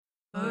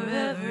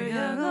Forever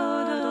Young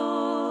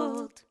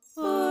Adult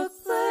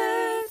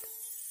Booklet.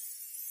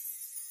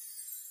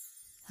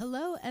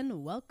 Hello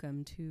and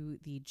welcome to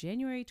the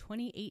January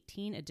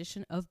 2018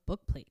 edition of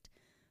Bookplate.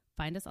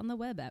 Find us on the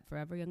web at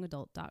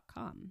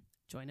foreveryoungadult.com.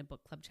 Join a book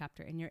club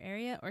chapter in your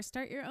area or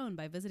start your own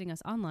by visiting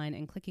us online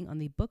and clicking on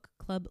the book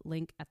club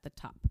link at the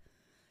top.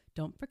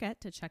 Don't forget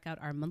to check out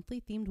our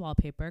monthly themed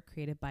wallpaper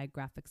created by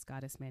graphics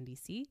goddess Mandy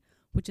C,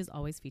 which is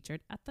always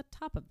featured at the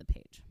top of the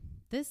page.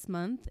 This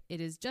month, it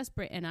is just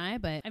Britt and I,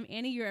 but I'm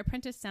Annie, your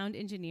apprentice sound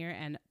engineer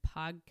and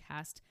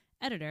podcast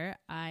editor.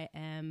 I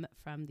am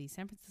from the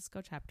San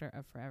Francisco chapter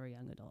of Forever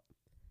Young Adult.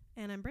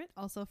 And I'm Britt,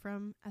 also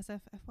from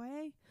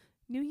SFFYA.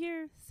 New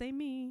year, same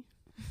me.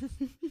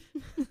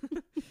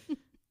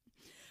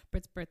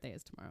 Britt's birthday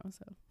is tomorrow,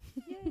 so.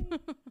 Yay.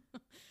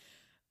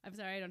 I'm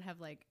sorry I don't have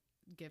like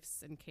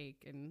gifts and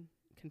cake and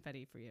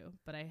confetti for you,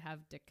 but I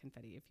have dick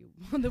confetti if you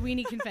want, the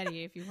weenie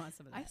confetti if you want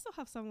some of that. I still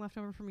have some left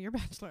over from your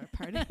bachelorette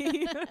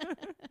party.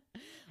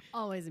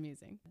 Always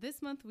amusing.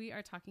 This month we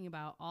are talking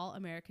about All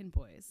American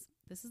Boys.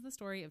 This is the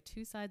story of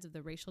two sides of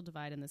the racial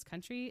divide in this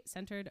country,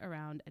 centered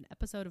around an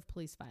episode of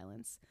police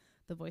violence.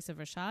 The voice of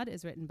Rashad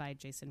is written by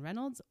Jason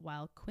Reynolds,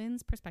 while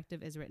Quinn's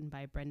perspective is written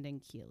by Brendan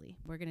Keeley.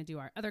 We're going to do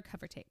our other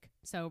cover take.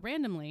 So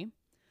randomly,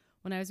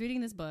 when I was reading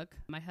this book,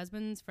 my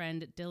husband's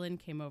friend Dylan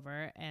came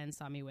over and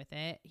saw me with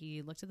it.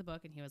 He looked at the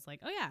book and he was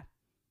like, oh yeah,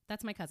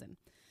 that's my cousin.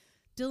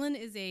 Dylan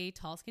is a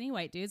tall, skinny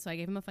white dude, so I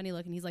gave him a funny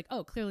look and he's like,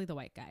 oh, clearly the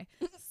white guy.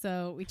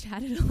 So we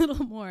chatted a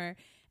little more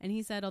and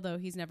he said, although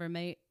he's never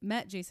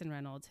met Jason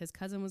Reynolds, his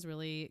cousin was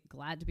really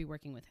glad to be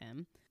working with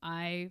him.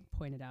 I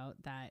pointed out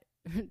that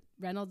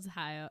Reynolds'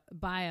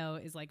 bio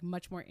is like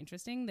much more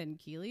interesting than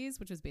Keeley's,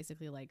 which was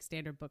basically like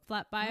standard book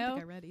flat bio. I don't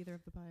think I read either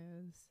of the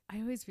bios.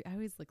 I always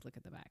look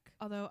at the back.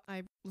 Although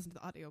I listened to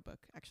the audiobook,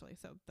 actually,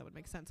 so that would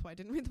make sense why I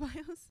didn't read the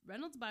bios.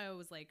 Reynolds' bio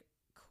was like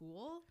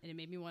cool and it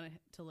made me want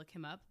to look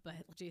him up, but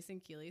Jason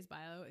Keeley's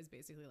bio is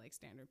basically like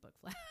standard book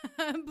flap.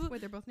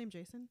 Wait, they're both named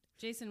Jason?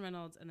 Jason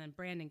Reynolds and then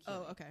Brandon Keeley.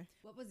 Oh, okay.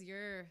 What was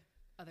your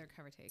other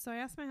cover take? So I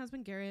asked my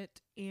husband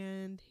Garrett,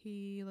 and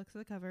he looks at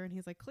the cover and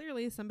he's like,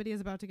 clearly somebody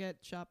is about to get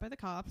shot by the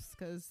cops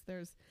because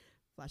there's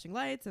flashing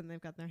lights and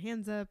they've got their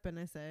hands up. And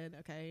I said,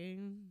 okay,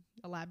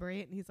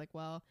 elaborate. And he's like,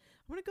 well,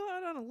 I'm going to go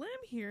out on a limb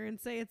here and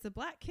say it's a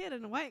black kid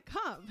and a white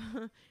cop.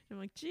 And I'm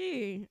like,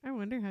 gee, I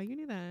wonder how you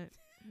knew that.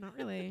 Not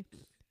really.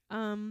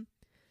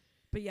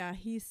 But yeah,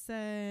 he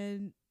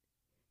said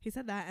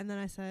that. And then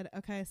I said,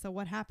 okay, so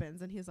what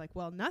happens? And he's like,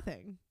 well,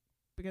 nothing,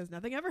 because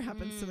nothing ever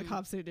happens to the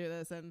cops who do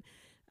this. And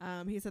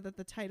he said that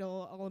the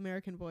title All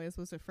American Boys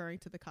was referring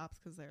to the cops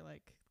because they're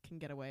like, can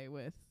get away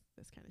with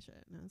this kind of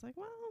shit. And I was like,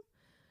 well,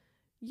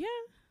 yeah,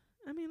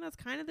 I mean, that's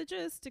kind of the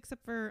gist,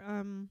 except for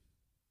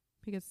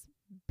he gets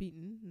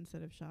beaten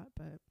instead of shot.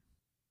 But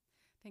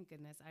thank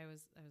goodness I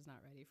was not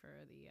ready for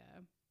the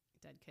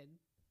dead kid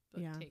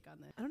book take on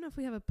this. I don't know if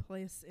we have a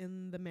place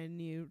in the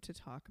menu to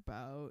talk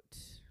about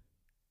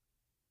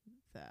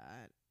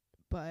that,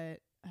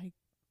 but I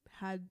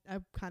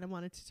kind of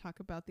wanted to talk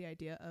about the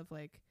idea of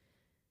like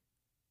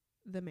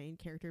the main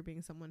character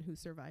being someone who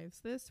survives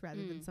this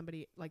rather than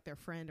somebody like their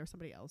friend or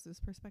somebody else's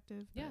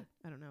perspective. Yeah.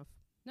 I don't know if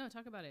No,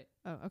 talk about it.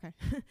 Oh, okay.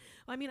 Well,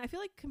 I mean, I feel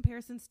like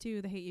comparisons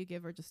to The Hate U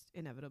Give are just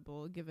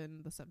inevitable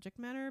given the subject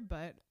matter,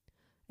 but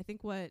I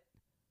think what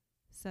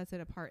sets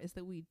it apart is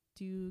that we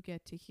do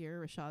get to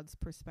hear Rashad's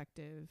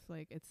perspective.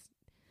 Like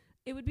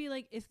it would be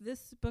like if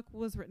this book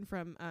was written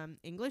from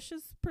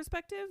English's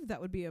perspective,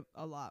 that would be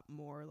a lot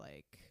more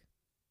like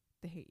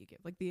The Hate U Give,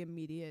 like the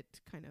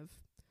immediate kind of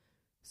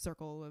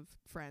circle of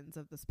friends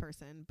of this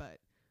person. But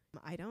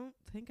I don't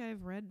think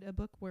I've read a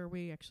book where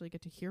we actually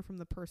get to hear from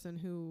the person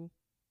who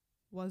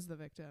was the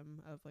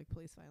victim of like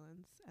police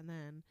violence.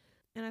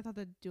 And I thought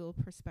the dual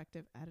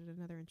perspective added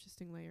another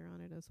interesting layer on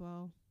it as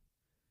well.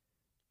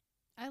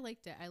 I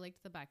liked it. I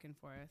liked the back and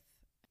forth.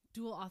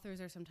 Dual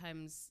authors are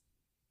sometimes,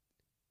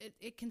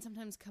 it can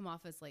sometimes come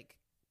off as like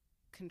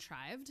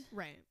contrived.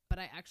 Right. But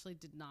I actually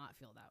did not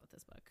feel that with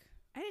this book.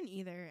 I didn't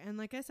either. And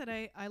like I said,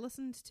 I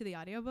listened to the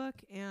audiobook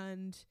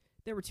and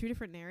there were two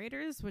different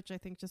narrators, which I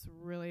think just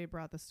really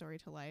brought the story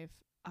to life.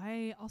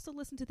 I also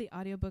listened to the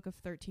audiobook of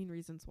 13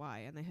 Reasons Why,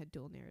 and they had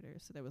dual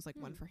narrators. So there was like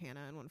one for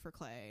Hannah and one for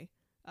Clay,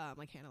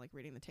 like Hannah like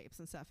reading the tapes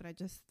and stuff. And I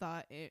just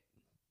thought it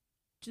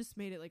just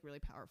made it like really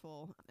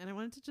powerful. And I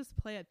wanted to just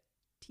play a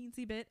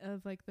teensy bit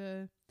of like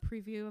the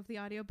preview of the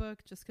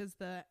audiobook just because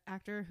the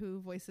actor who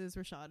voices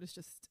Rashad is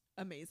just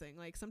amazing.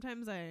 Like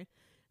sometimes I'm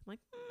like,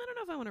 I don't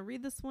know if I want to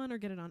read this one or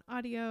get it on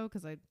audio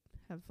because I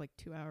have like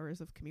 2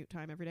 hours of commute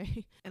time every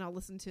day. And I'll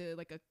listen to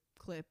like a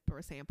clip or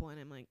a sample and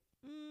I'm like,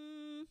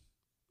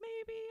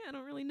 maybe. I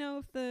don't really know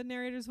if the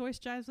narrator's voice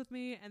jives with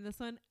me. And this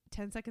one,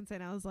 10 seconds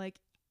in, I was like,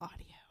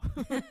 audio.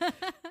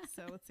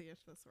 So let's see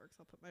if this works.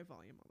 I'll put my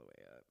volume all the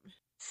way up.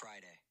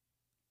 Friday.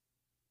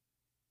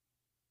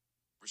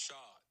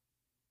 Rashad.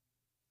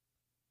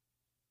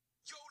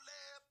 Yo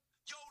left,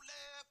 yo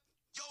left,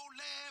 yo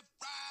left,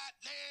 right,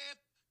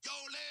 left, yo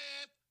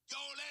left, yo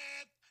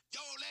left,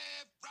 yo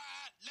left,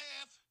 right,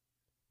 left.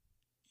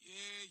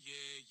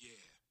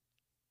 Yeah.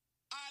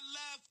 I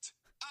left.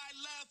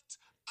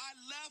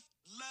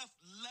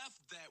 left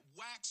that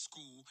whack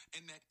school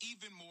and that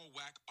even more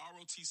whack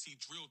ROTC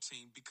drill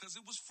team because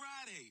it was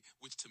Friday,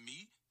 which to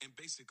me and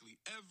basically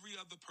every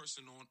other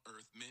person on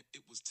earth meant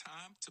it was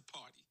time to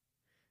party.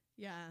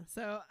 Yeah.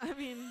 So, I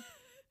mean,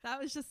 that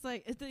was just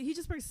like, he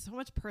just brings so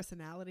much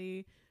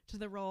personality to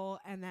the role.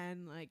 And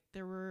then, like,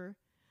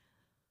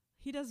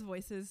 he does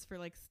voices for,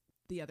 like,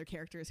 the other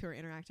characters who are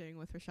interacting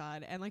with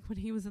Rashad. And, like, when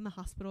he was in the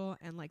hospital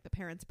and, like, the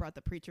parents brought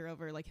the preacher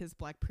over, like, his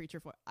black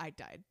preacher voice, I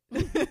died.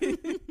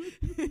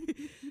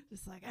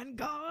 Just like, and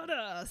God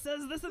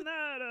says this and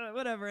that,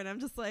 whatever. And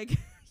I'm just like,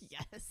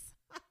 yes.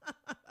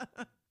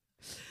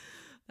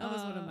 That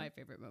was one of my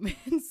favorite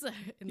moments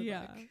in the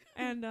book.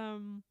 And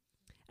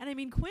I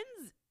mean,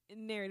 Quinn's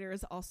narrator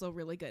is also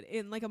really good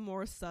in like a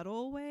more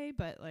subtle way,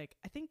 but like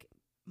I think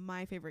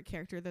my favorite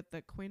character that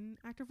the Quinn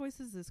actor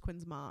voices is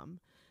Quinn's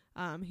mom.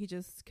 He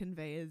just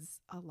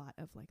conveys a lot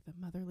of like the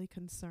motherly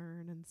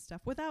concern and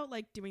stuff without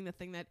like doing the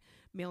thing that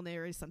male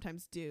narrators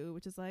sometimes do,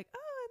 which is like,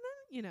 oh, and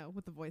then, you know,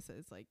 with the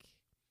voices. Like,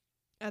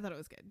 I thought it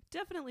was good.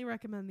 Definitely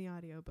recommend the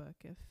audiobook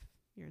if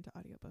you're into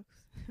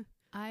audiobooks.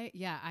 I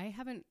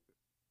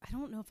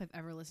don't know if I've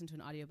ever listened to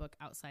an audiobook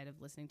outside of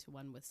listening to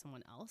one with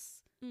someone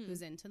else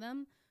who's into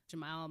them.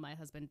 Jamal, my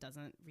husband,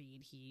 doesn't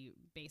read. He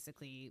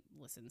basically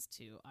listens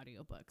to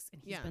audiobooks,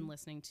 and he's been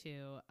listening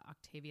to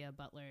Octavia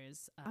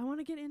Butler's I want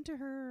to get into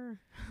her.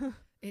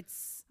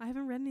 I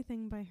haven't read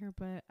anything by her,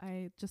 but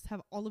I just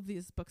have all of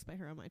these books by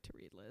her on my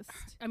to-read list.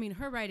 I mean,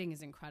 her writing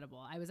is incredible.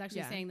 I was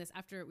actually saying this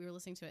after we were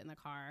listening to it in the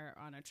car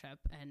on a trip,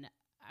 and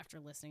after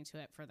listening to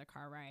it for the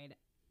car ride,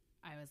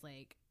 I was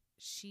like,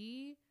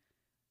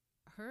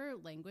 her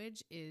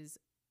language is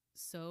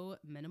so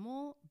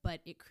minimal, but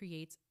it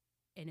creates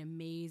an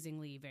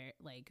amazingly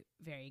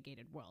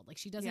variegated world. Like,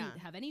 she doesn't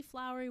have any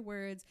flowery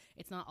words.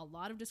 It's not a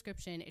lot of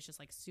description. It's just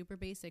like super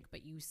basic,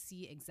 but you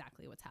see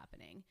exactly what's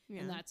happening.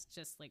 And that's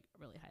just like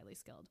really highly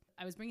skilled.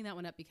 I was bringing that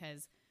one up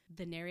because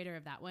the narrator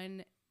of that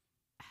one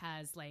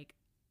has like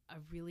a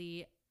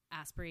really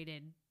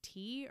aspirated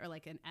T or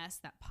like an S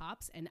that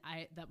pops. And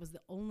that was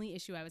the only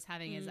issue I was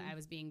having is I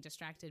was being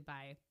distracted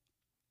by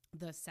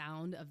the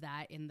sound of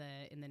that in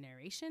the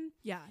narration.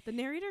 Yeah, the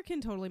narrator can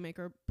totally make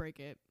or break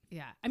it.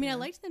 Yeah. I mean, I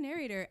liked the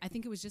narrator. I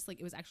think it was just like,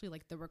 it was actually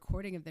like the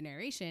recording of the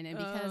narration. And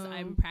because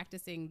I'm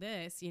practicing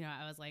this, you know,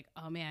 I was like,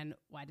 oh man,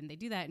 why didn't they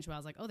do that? And Joelle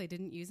was like, oh, they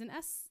didn't use an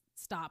S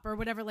stop or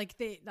whatever. Like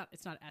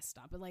it's not S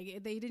stop, but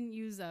like they didn't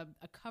use a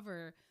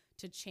cover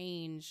to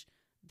change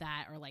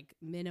that or like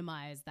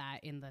minimize that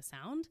in the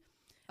sound.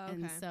 Okay.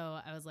 And so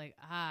I was like,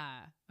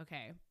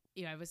 okay.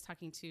 You know, I was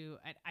talking to,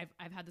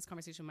 I've had this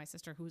conversation with my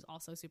sister who's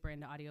also super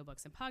into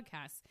audiobooks and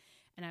podcasts.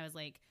 And I was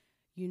like,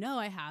 you know,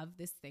 I have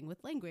this thing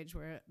with language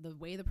where the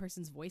way the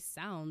person's voice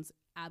sounds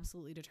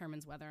absolutely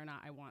determines whether or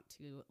not I want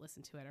to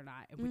listen to it or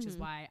not, which is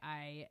why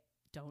I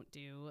don't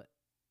do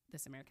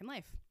This American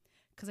Life,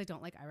 because I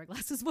don't like Ira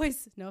Glass's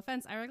voice. No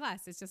offense, Ira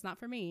Glass. It's just not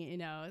for me. You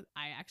know,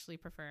 I actually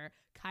prefer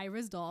Kai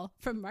Ryssdal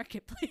from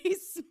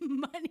Marketplace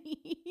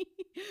Money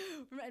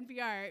from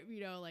NPR.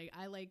 You know, like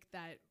I like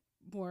that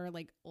more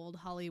like old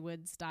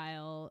Hollywood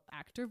style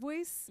actor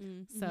voice.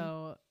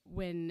 So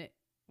when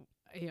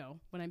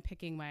I'm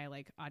picking my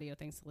like audio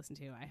things to listen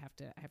to, I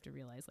have to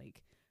realize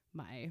like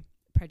my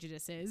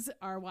prejudices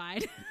are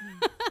wide.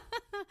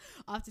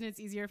 Often it's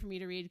easier for me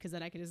to read because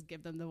then I can just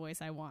give them the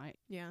voice I want.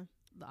 Yeah.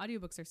 The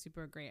audiobooks are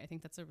super great. I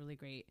think that's a really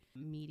great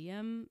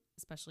medium,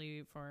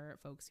 especially for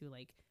folks who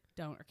like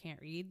don't or can't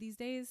read these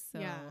days. So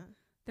yeah,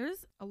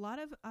 there's a lot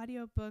of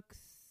audiobooks.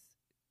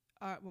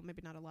 Well,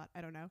 maybe not a lot.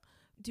 I don't know.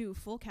 Do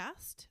full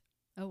cast.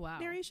 Oh wow.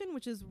 Narration,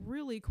 which is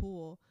really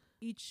cool.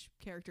 Each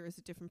character is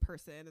a different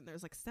person, and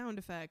there's like sound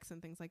effects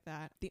and things like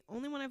that. The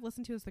only one I've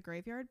listened to is the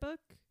Graveyard Book.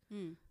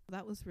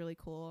 That was really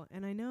cool.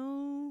 And I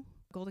know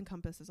Golden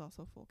Compass is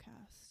also full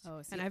cast.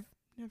 Oh, and I've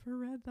never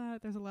read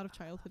that. There's a lot of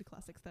childhood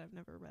classics that I've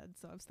never read,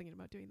 so I was thinking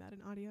about doing that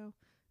in audio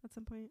at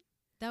some point.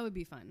 That would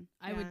be fun.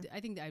 I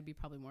think that I'd be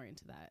probably more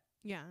into that.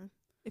 Yeah.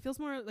 It feels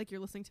more like you're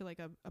listening to like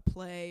a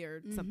play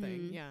or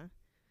something. Yeah.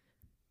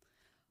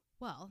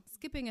 Well,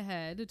 skipping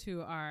ahead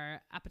to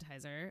our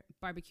appetizer,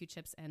 barbecue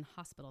chips and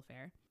hospital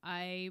fare,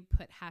 I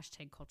put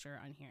 #culture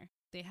on here.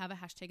 They have a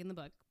hashtag in the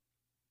book.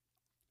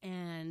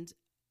 And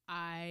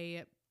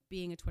I,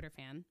 being a Twitter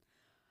fan,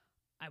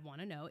 I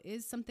want to know,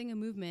 is something a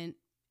movement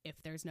if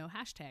there's no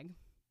hashtag?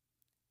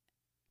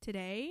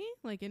 Today,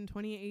 like in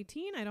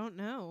 2018, I don't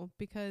know,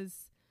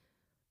 because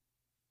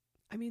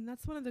I mean,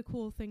 that's one of the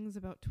cool things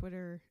about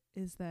Twitter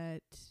is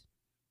that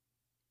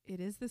it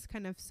is this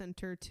kind of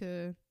center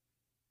to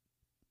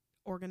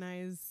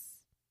organize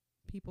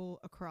people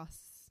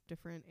across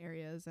different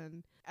areas.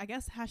 And I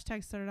guess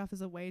hashtag started off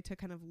as a way to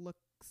kind of look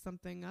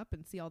something up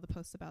and see all the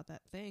posts about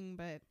that thing.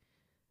 But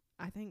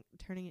I think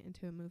turning it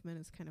into a movement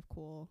is kind of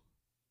cool.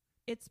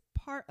 It's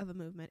part of a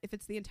movement. If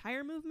it's the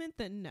entire movement,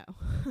 then no.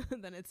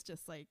 Then it's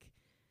just like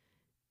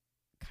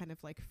kind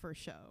of like for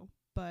show.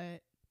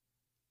 But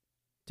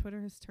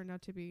Twitter has turned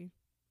out to be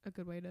a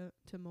good way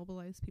to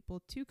mobilize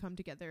people to come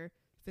together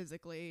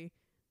physically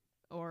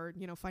or,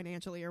 you know,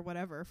 financially or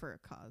whatever for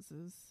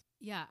causes.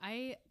 Yeah,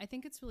 I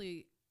think it's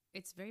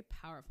very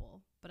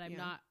powerful, but I'm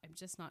Yeah.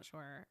 just not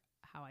sure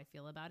how I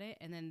feel about it.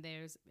 And then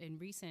there's, in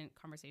recent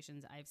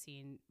conversations, I've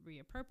seen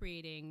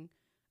reappropriating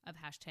of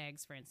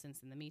hashtags, for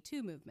instance, in the Me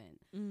Too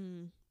movement.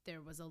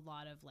 There was a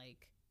lot of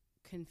like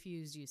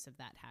confused use of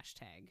that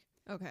hashtag.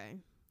 Okay.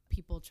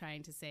 People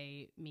trying to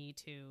say Me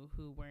Too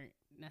who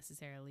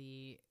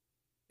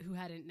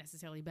hadn't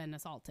necessarily been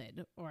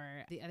assaulted.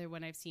 Or the other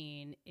one I've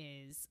seen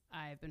is,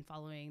 I've been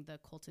following the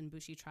Colton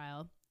Boushie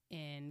trial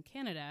in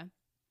Canada,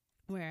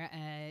 where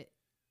a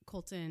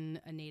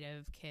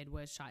native kid,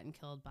 was shot and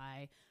killed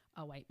by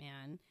a white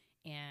man,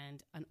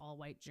 and an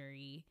all-white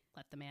jury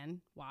let the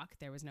man walk.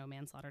 There was no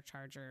manslaughter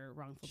charge or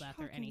wrongful death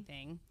or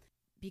anything,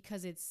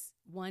 because it's,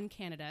 one,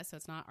 Canada, so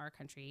it's not our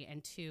country,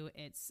 and two,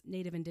 it's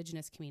Native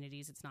Indigenous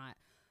communities. It's not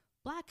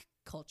Black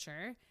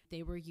culture.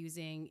 They were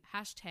using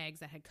hashtags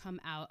that had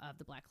come out of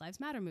the Black Lives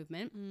Matter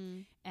movement.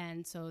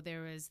 And so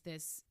there was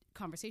this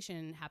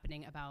conversation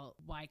happening about,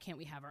 why can't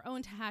we have our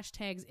own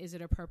hashtags? Is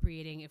it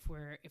appropriating if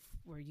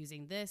we're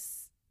using the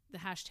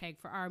hashtag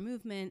for our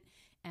movement?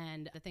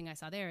 And the thing I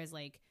saw there is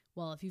like,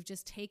 well, if you've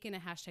just taken a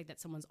hashtag that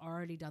someone's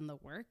already done the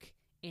work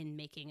in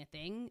making a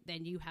thing,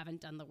 then you haven't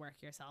done the work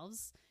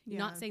yourselves. Yeah.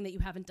 Not saying that you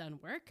haven't done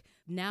work.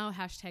 Now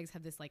hashtags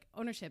have this like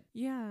ownership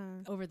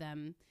over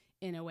them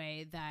in a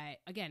way that,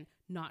 again,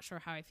 not sure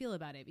how I feel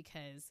about it,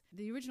 because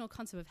the original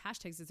concept of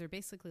hashtags is they're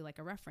basically like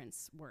a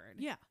reference word.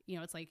 Yeah. You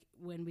know, it's like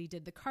when we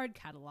did the card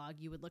catalog,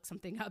 you would look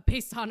something up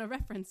based on a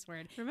reference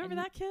word. Remember And-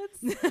 that,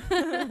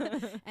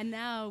 kids? And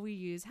now we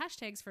use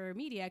hashtags for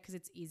media because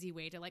it's an easy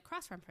way to like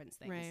cross-reference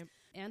things. Right.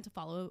 And to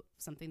follow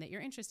something that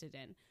you're interested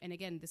in. And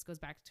again, this goes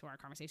back to our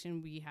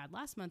conversation we had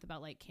last month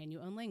about like, can you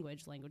own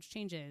language? Language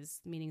changes,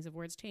 meanings of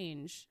words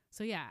change.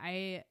 So yeah,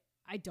 I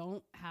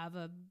don't have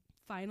a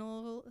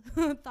final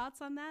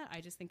thoughts on that.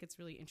 I just think it's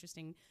really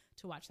interesting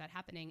to watch that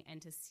happening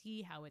and to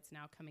see how it's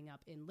now coming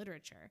up in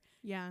literature.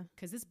 Yeah.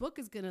 Because this book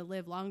is going to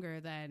live longer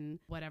than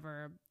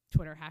whatever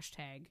Twitter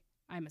hashtag,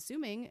 I'm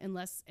assuming,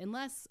 unless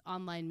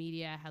online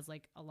media has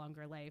like a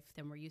longer life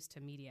than we're used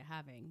to media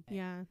having.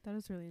 Yeah, that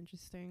is really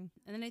interesting.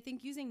 And then I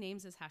think using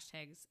names as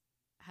hashtags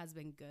has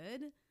been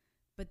good,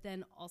 but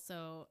then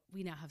also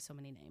we now have so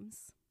many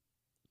names.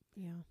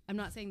 Yeah. I'm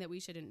not saying that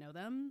we shouldn't know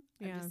them.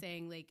 I'm Yeah. just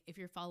saying, like, if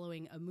you're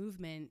following a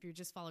movement, if you're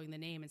just following the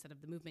name instead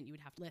of the movement, you would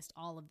have to list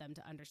all of them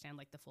to understand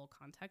like the full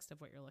context of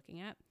what you're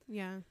looking at.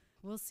 Yeah.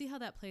 We'll see how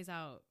that plays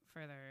out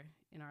further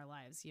in our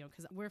lives, you know,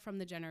 because we're from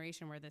the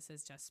generation where this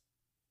has just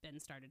been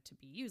started to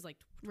be used. Like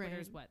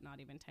Twitter's Right. what, not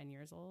even 10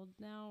 years old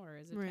now, or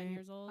is it Right. 10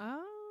 years old?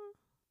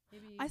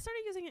 Maybe. I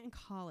started using it in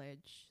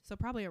college, so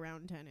probably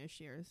around 10-ish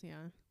years.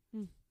 Yeah.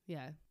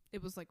 Yeah.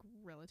 It was like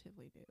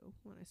relatively new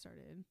when I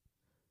started.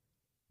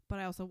 But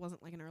I also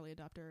wasn't like an early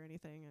adopter or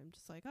anything. I'm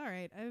just like, all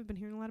right, I've been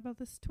hearing a lot about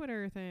this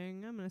Twitter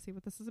thing. I'm going to see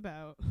what this is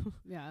about.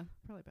 Yeah.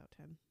 Probably about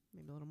 10,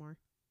 maybe a little more.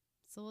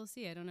 So we'll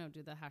see. I don't know.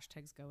 Do the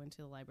hashtags go into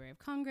the Library of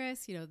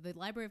Congress? You know, the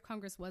Library of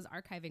Congress was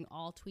archiving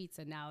all tweets,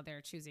 and now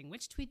they're choosing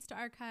which tweets to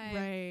archive.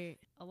 Right.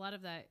 A lot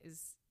of that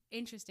is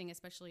interesting,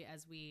 especially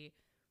as we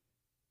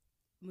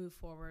move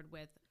forward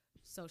with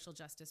social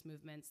justice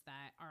movements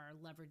that are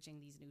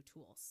leveraging these new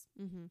tools.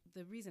 Mm-hmm.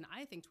 The reason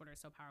I think Twitter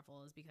is so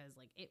powerful is because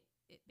like it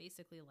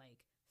basically like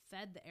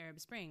fed the Arab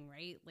Spring,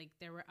 right? Like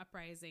there were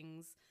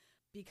uprisings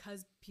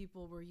because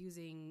people were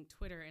using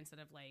Twitter instead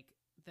of like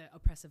the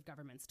oppressive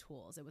government's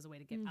tools. It was a way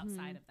to get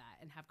outside of that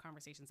and have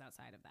conversations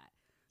outside of that.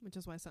 Which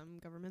is why some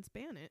governments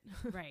ban it.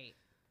 Right.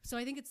 So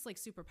I think it's like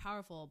super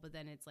powerful, but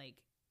then it's like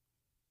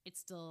it's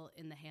still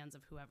in the hands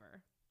of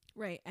whoever.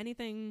 Right.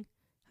 Anything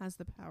has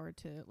the power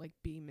to like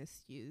be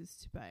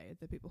misused by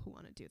the people who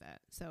want to do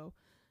that. So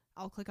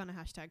I'll click on a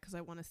hashtag because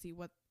I want to see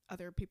what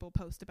other people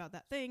post about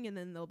that thing, and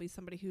then there'll be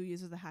somebody who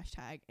uses the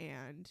hashtag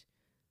and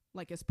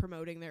like is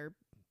promoting their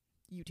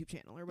YouTube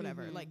channel or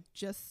whatever, Mhm. like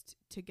just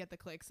to get the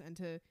clicks and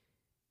to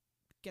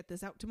get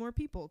this out to more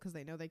people because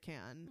they know they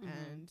can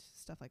and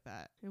stuff like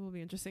that. It will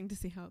be interesting to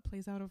see how it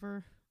plays out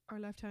over our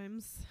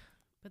lifetimes.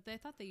 But I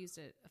thought they used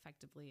it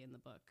effectively in the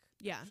book.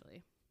 Yeah.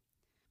 Actually.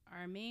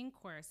 Our main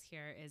course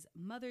here is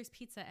Mother's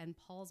Pizza and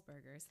Paul's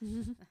Burgers.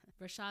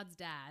 Rashad's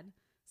dad.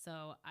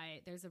 So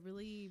there's a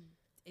really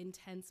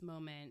intense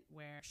moment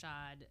where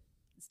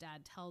Rashad's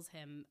dad tells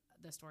him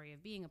the story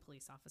of being a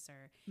police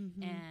officer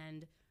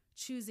and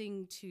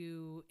choosing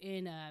to,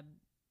 in a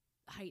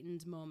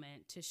heightened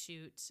moment, to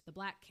shoot the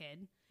black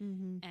kid,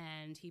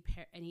 and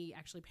he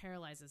actually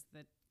paralyzes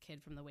the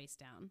kid from the waist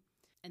down.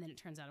 And then it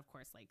turns out, of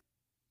course, like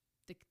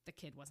the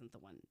kid wasn't the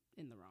one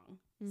in the wrong.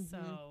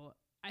 So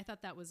I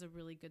thought that was a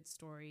really good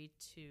story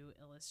to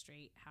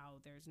illustrate how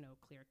there's no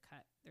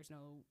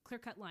clear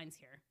cut lines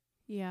here.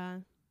 Yeah.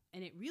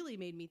 And it really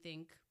made me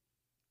think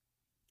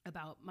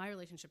about my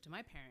relationship to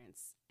my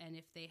parents and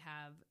if they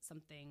have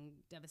something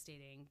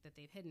devastating that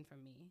they've hidden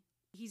from me.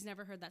 He's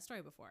never heard that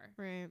story before.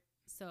 Right.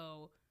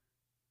 So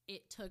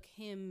it took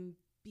him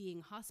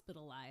being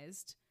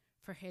hospitalized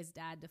for his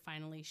dad to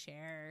finally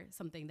share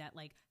something that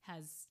like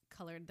has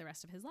colored the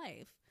rest of his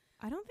life.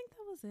 I don't think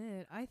that was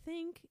it. I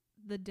think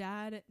the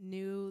dad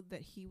knew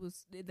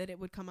that it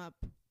would come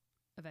up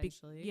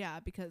eventually.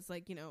 Because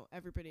like, you know,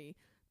 everybody,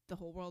 the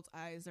whole world's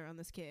eyes are on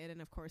this kid,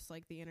 and of course,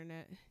 like, the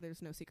internet,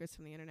 there's no secrets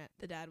from the internet.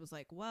 The dad was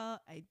like,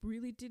 well,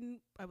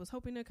 I was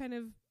hoping to kind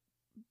of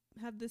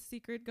have this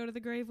secret go to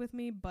the grave with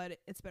me, but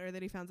it's better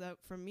that he found out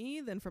from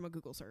me than from a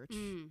Google search.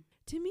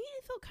 To me,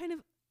 it felt kind of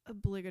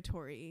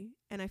obligatory,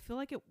 and I feel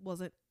like it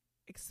wasn't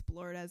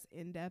explored as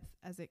in-depth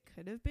as it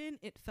could have been.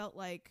 It felt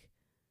like,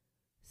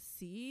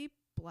 see,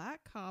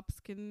 black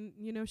cops can,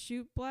 you know,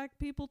 shoot black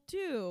people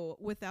too,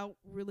 without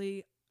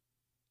really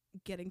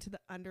getting to the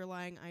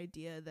underlying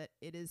idea that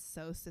it is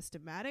so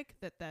systematic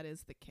that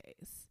is the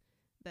case.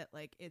 That,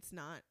 like, it's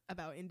not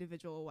about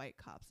individual white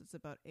cops, it's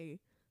about a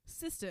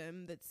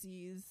system that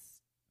sees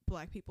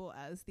black people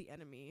as the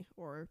enemy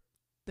or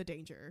the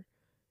danger,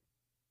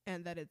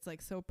 and that it's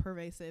like so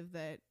pervasive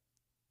that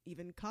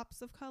even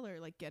cops of color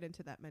like get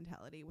into that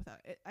mentality without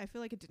it. I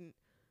feel like it didn't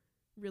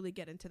really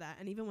get into that,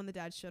 and even when the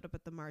dad showed up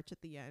at the march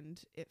at the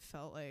end, it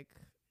felt like,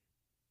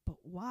 but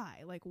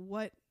why? Like,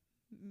 what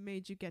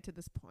made you get to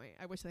this point?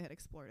 I wish they had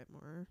explored it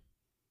more.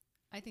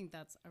 I think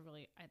that's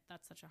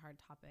that's such a hard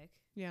topic.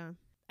 Yeah.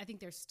 I think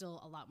there's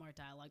still a lot more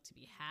dialogue to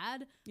be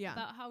had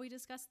about how we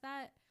discuss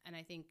that. And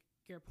I think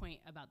your point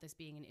about this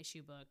being an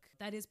issue book,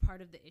 that is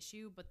part of the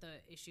issue, but the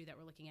issue that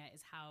we're looking at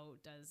is how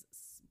does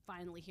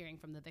finally hearing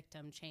from the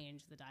victim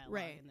change the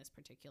dialogue in this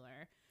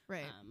particular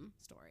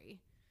story.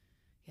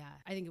 Yeah,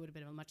 I think it would have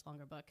been a much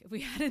longer book if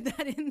we added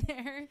that in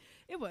there.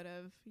 It would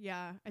have.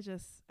 Yeah.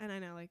 And I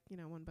know, like, you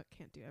know, one book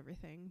can't do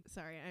everything.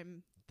 Sorry,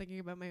 I'm thinking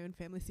about my own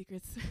family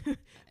secrets,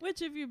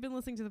 which if you've been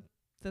listening to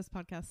this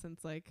podcast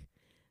since like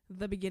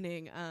the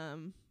beginning,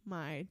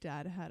 my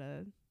dad had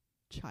a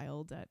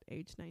child at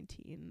age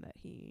 19 that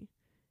he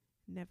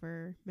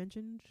never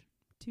mentioned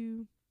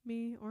to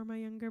me or my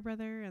younger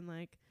brother, and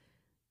like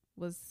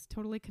was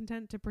totally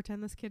content to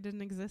pretend this kid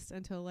didn't exist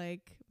until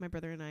like my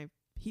brother and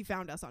he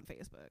found us on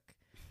Facebook.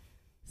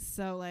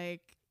 So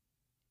like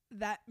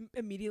that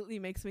immediately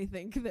makes me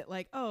think that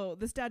like, oh,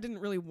 this dad didn't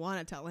really want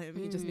to tell him.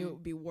 He just knew it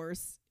would be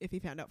worse if he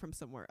found out from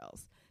somewhere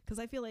else. Because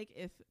I feel like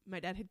if my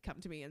dad had come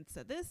to me and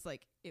said this,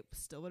 like, it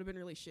still would have been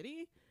really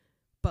shitty.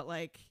 But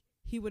like,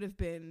 he would have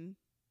been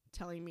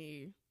telling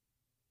me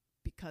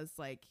because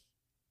like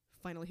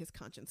finally his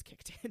conscience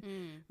kicked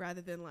in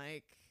rather than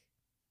like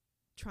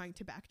trying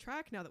to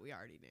backtrack now that we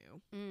already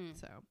knew.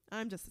 So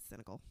I'm just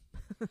cynical.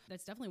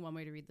 That's definitely one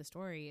way to read the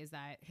story, is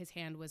that his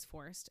hand was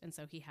forced, and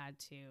so he had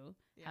to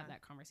have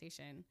that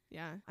conversation.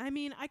 Yeah. I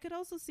mean, I could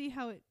also see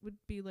how it would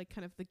be like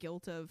kind of the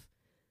guilt of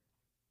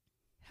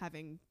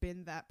having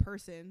been that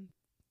person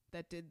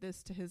that did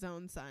this to his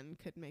own son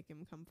could make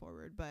him come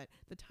forward. But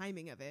the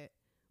timing of it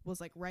was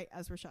like right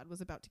as Rashad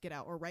was about to get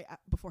out, or right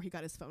before he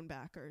got his phone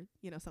back, or,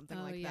 you know, something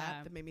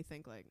that made me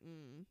think like,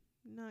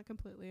 not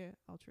completely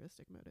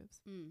altruistic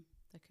motives.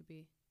 That could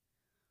be.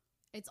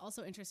 It's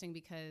also interesting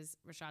because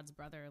Rashad's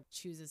brother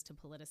chooses to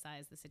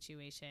politicize the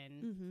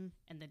situation,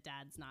 and the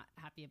dad's not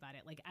happy about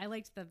it. Like, I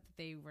liked that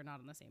they were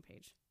not on the same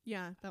page.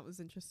 Yeah, that was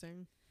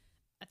interesting.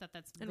 I thought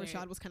that's and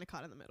Rashad was kind of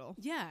caught in the middle.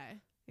 Yeah.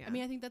 I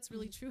mean, I think that's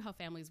really true how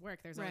families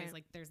work. There's always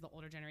like, there's the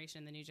older generation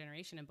and the new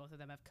generation, and both of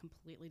them have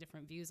completely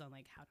different views on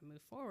like how to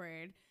move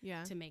forward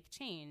to make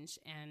change.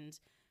 And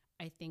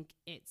I think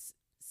it's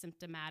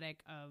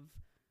symptomatic of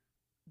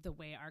the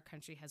way our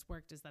country has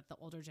worked, is that the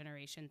older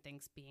generation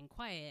thinks being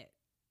quiet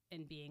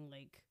and being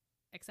like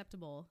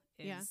acceptable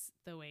is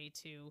the way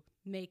to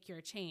make your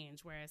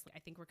change. Whereas I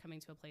think we're coming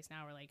to a place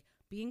now where like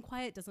being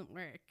quiet doesn't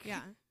work.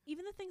 Yeah.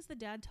 Even the things the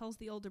dad tells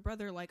the older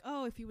brother, like,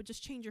 oh, if you would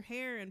just change your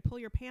hair and pull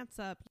your pants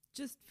up,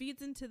 just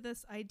feeds into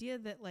this idea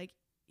that like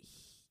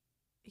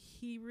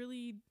he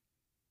really,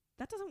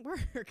 that doesn't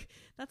work.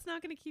 That's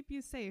not going to keep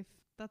you safe.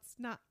 That's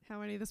not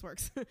how any of this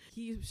works.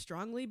 He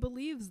strongly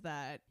believes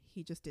that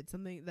he just did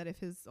something, that if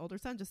his older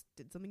son just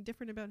did something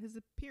different about his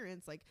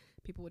appearance, like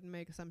people wouldn't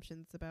make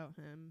assumptions about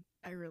him.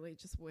 I really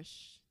just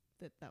wish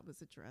that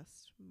was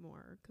addressed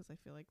more, because I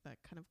feel like that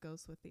kind of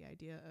goes with the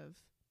idea of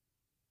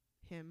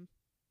him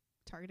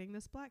targeting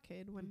this black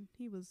kid when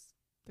he was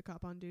the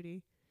cop on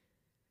duty.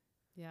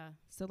 Yeah.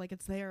 So like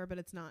it's there, but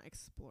it's not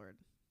explored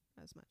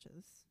as much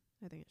as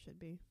I think it should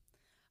be.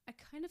 I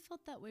kind of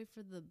felt that way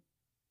for the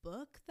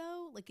book,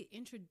 though. Like, it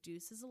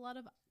introduces a lot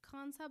of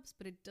concepts,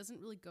 but it doesn't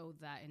really go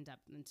that in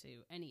depth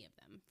into any of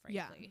them,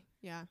 frankly.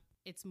 Yeah.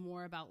 It's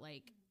more about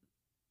like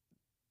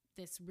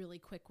this really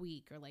quick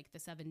week, or like the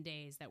 7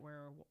 days that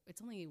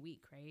it's only a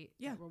week, right?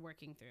 Yeah. That we're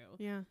working through.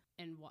 Yeah.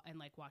 And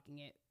like walking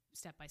it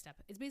step by step.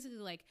 It's basically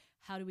like,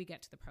 how do we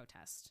get to the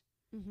protest?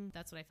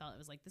 That's what I felt. It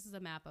was like, this is a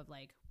map of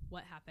like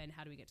what happened,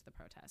 how do we get to the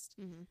protest?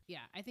 Yeah,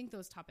 I think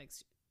those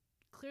topics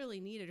clearly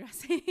need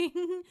addressing.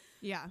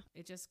 Yeah.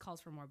 It just calls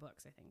for more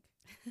books, I think.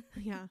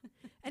 Yeah.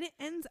 And it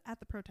ends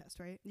at the protest,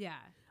 right? Yeah.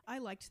 I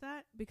liked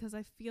that because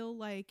I feel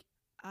like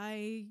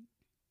I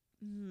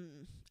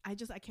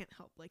can't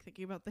help like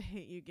thinking about The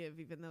Hate U Give,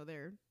 even though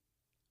they're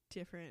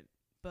different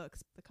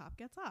books. The cop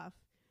gets off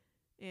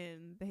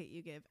in The Hate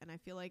U Give, and I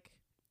feel like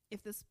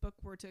if this book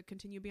were to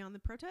continue beyond the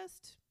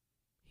protest,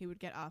 he would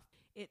get off.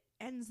 It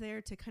ends there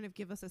to kind of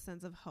give us a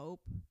sense of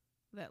hope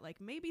that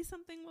like maybe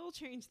something will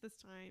change this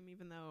time,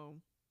 even though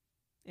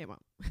it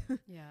won't.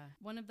 Yeah.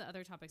 One of the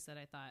other topics that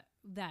I thought,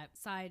 that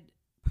side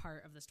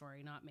part of the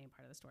story, not main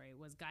part of the story,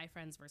 was guy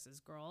friends versus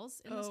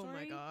girls in the story. Oh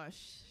my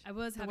gosh. I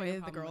was The having way a the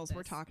problem girls with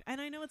were this. talking.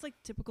 And I know it's like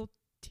typical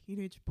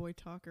teenage boy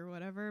talk or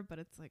whatever, but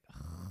it's like,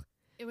 ugh,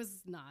 It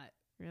was not.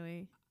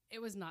 really?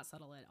 It was not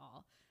subtle at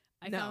all.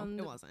 I No, found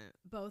it wasn't.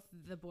 both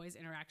the boys'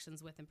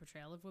 interactions with and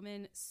portrayal of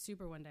women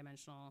super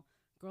one-dimensional.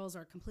 Girls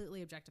are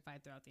completely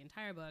objectified throughout the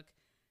entire book,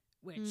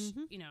 which,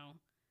 Mhm. you know,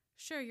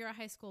 sure, you're a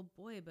high school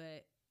boy,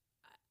 but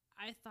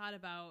I thought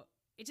about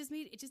it just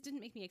didn't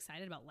make me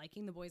excited about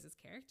liking the boys as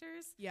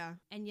characters. Yeah.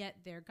 And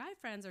yet their guy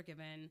friends are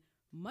given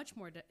much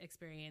more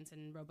experience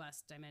and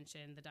robust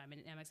dimension. The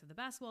dynamics of the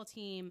basketball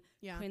team,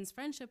 Yeah. Quinn's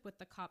friendship with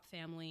the Kopp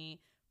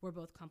family were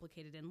both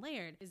complicated and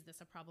layered. Is this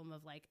a problem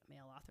of like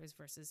male authors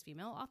versus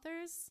female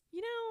authors?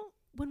 You know,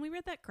 when we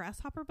read that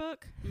Grasshopper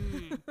book,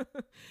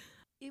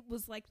 it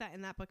was like that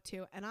in that book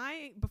too. And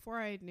before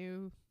I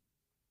knew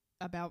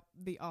about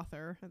the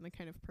author and the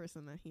kind of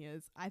person that he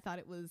is, I thought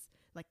it was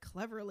like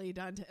cleverly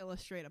done to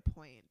illustrate a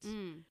point.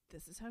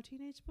 This is how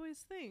teenage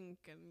boys think.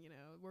 And, you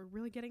know, we're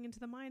really getting into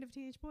the mind of a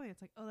teenage boy.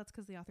 It's like, oh, that's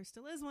because the author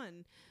still is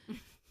one.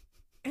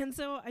 And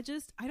so I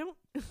don't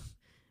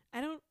I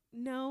don't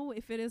know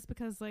if it is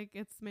because like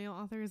it's male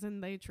authors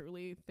and they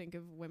truly think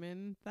of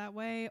women that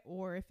way,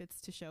 or if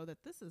it's to show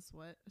that this is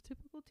what a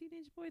typical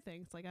teenage boy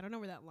thinks. Like, I don't know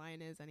where that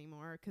line is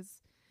anymore,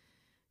 because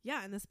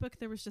yeah, in this book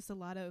there was just a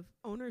lot of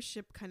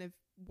ownership kind of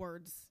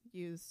words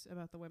used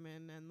about the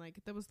women, and like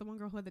there was the one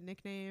girl who had the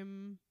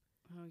nickname.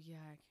 Oh yeah,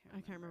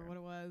 I can't remember what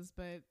it was,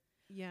 but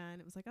yeah,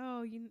 and it was like,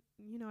 oh, you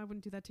know, I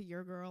wouldn't do that to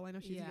your girl. I know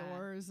she's Yeah.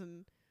 yours,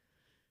 and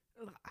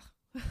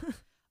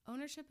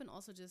ownership, and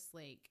also just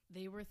like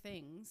they were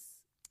things.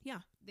 Yeah.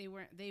 They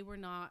were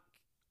not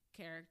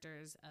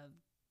characters of,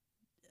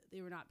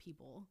 they were not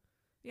people.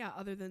 yeah,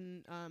 other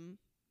than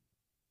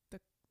the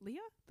Leah,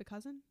 the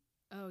cousin.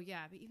 Oh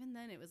yeah, but even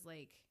then it was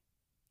like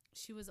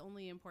she was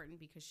only important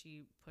because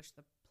she pushed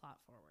the plot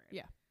forward.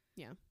 Yeah.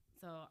 Yeah.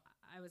 So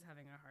I was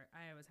having a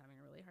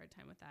really hard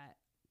time with that.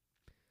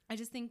 I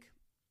just think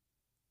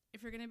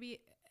if we're going to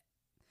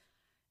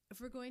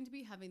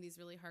be having these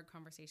really hard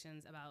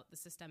conversations about the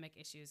systemic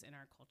issues in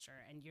our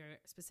culture, and you're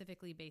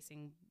specifically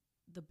basing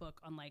the book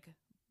on like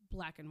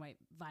black and white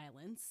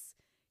violence,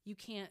 you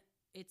can't,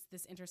 it's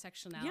this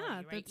intersectionality, Yeah,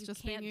 right? that's You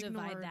just can't being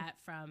divide ignored. that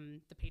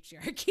from the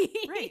patriarchy.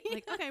 Right.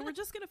 Like, okay, we're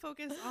just going to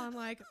focus on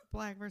like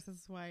black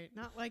versus white,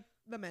 not like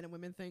the men and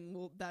women thing.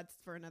 Well, that's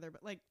for another,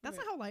 but like, that's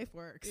Right. not how life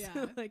works.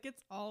 Yeah. Like,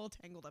 it's all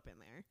tangled up in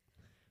there.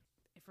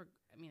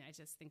 I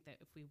just think that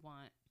if we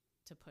want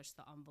to push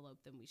the envelope,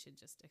 then we should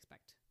just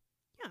expect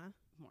Yeah.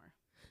 more.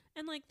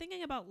 And like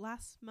thinking about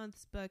last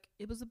month's book,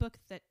 it was a book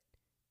that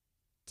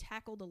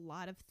tackled a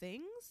lot of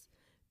things,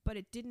 but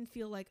it didn't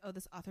feel like, oh,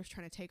 this author's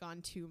trying to take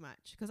on too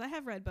much. Because I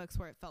have read books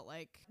where it felt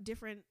like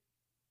different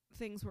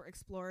things were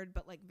explored,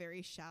 but like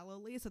very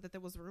shallowly, so that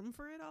there was room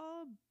for it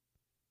all.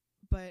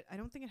 But I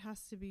don't think it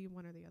has to be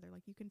one or the other.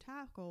 Like, you can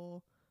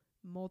tackle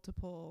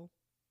multiple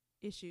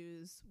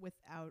issues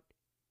without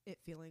it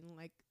feeling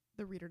like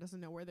the reader doesn't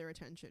know where their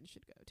attention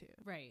should go to.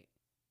 Right.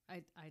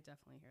 I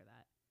definitely hear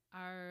that.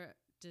 Our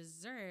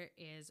dessert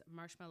is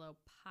marshmallow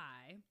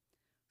pie.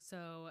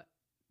 So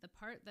the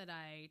part that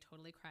I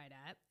totally cried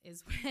at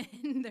is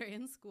when they're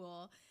in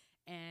school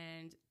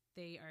and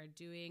they are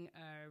doing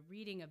a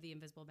reading of The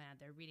Invisible Man.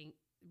 They're reading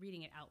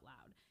it out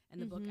loud.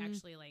 And the book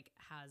actually like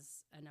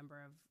has a number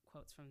of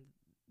quotes from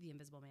The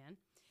Invisible Man.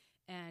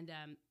 And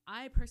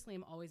I personally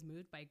am always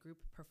moved by group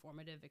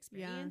performative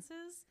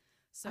experiences.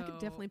 So I could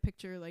definitely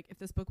picture, like, if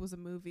this book was a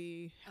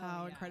movie, Oh,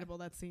 how yeah. incredible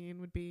that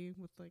scene would be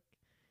with, like,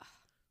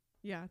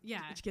 Yeah.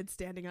 each kid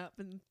standing up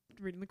and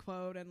reading the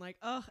quote. And, like,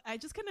 I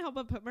just couldn't help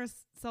but put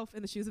myself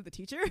in the shoes of the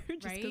teacher, just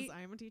because Right?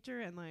 I am a teacher.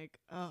 And, like,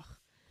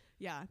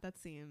 yeah, that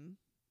scene.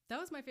 That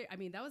was my favorite. I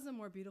mean, that was a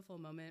more beautiful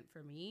moment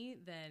for me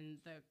than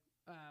the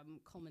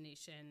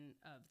culmination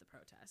of the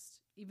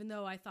protest. Even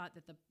though I thought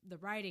that the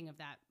writing of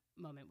that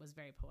moment was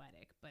very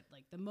poetic, but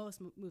like the most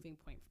moving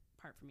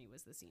part for me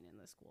was the scene in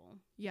the school.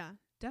 Yeah,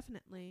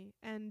 definitely.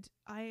 And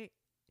I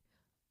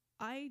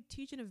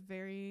teach in a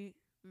very,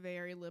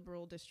 very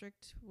liberal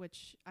district,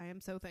 which I am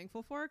so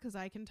thankful for, because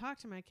I can talk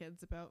to my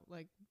kids about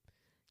like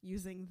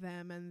using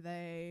them and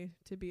they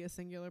to be a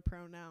singular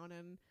pronoun.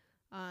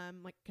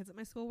 And like kids at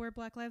my school wear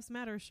Black Lives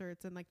Matter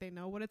shirts, and like they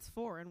know what it's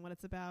for and what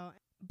it's about.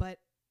 But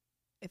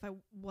if I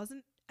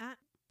wasn't at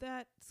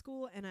that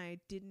school and I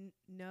didn't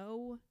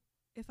know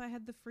if I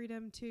had the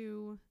freedom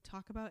to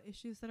talk about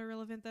issues that are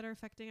relevant, that are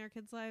affecting our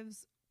kids'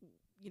 lives,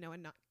 you know,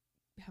 and not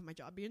have my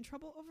job be in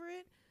trouble over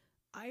it,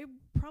 I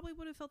probably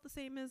would have felt the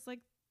same as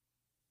like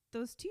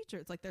those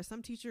teachers. Like, there's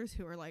some teachers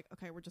who are like,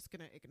 okay, we're just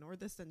going to ignore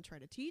this and try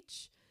to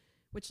teach,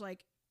 which,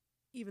 like,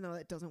 even though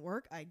that doesn't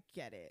work, I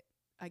get it.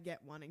 I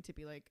get wanting to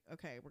be like,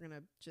 okay, we're going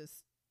to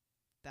just,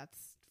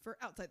 that's for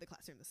outside the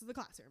classroom. This is the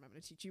classroom. I'm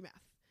going to teach you math.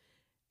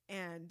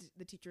 And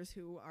the teachers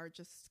who are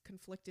just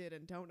conflicted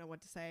and don't know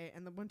what to say,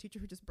 and the one teacher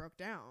who just broke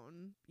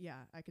down, yeah,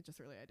 I could just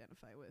really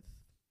identify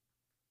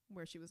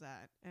where she was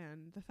at.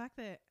 And the fact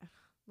that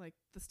like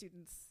the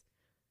students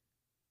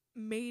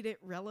made it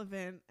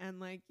relevant and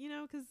like, you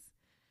know, because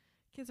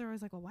kids are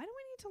always like, well, why do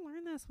we need to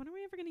learn this? When are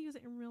we ever going to use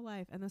it in real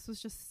life? And this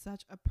was just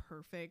such a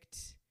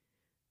perfect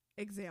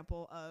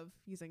example of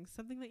using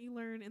something that you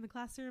learn in the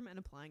classroom and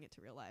applying it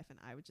to real life. And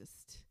I would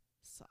just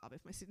sob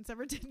if my students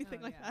ever did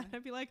anything like that.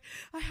 I'd be like,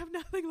 I have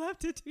nothing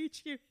left to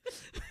teach you.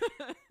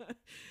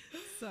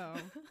 So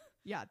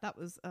yeah, that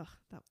was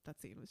that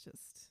scene was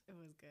just, It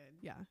was good.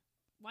 yeah.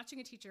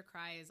 Watching a teacher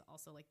cry is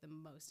also like the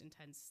most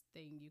intense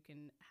thing you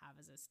can have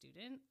as a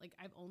student. Like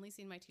I've only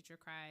seen my teacher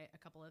cry a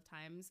couple of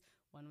times.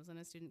 One was when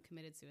a student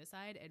committed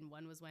suicide, and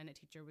one was when a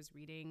teacher was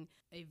reading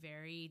a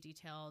very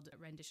detailed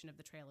rendition of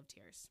The Trail of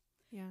Tears.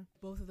 Yeah.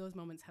 Both of those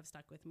moments have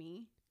stuck with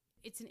me.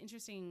 It's an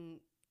interesting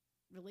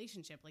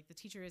relationship. Like the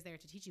teacher is there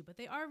to teach you, but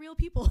they are real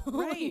people.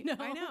 Right. You know?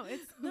 I know.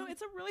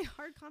 It's a really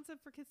hard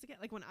concept for kids to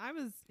get. Like when I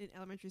was in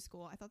elementary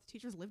school, I thought the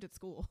teachers lived at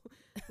school.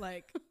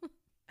 Like,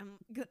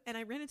 and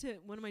I ran into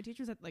one of my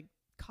teachers at like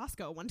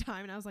Costco one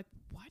time, and I was like,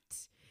 what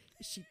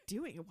is she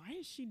doing? Why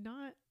is she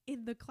not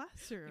in the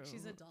classroom? Like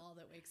she's a doll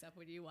that wakes up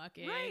when you walk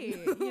in. Right.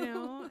 You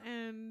know,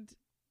 and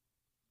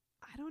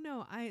I don't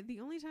know. The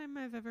only time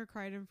I've ever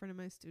cried in front of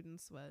my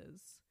students was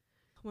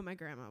when my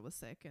grandma was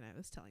sick, and I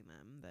was telling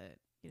them that,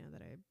 you know,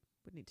 that I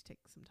would need to take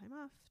some time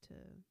off to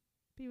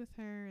be with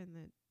her and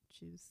that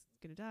she was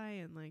going to die,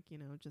 and like, you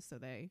know, just so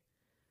they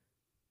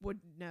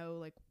would know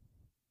like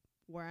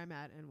where I'm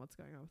at and what's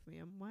going on with me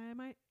and why I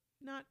might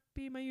not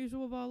be my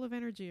usual ball of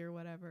energy or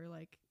whatever.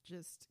 Like,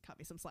 just cut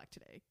me some slack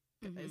today.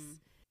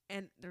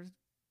 And there's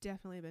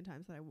definitely been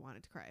times that I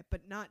wanted to cry,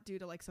 but not due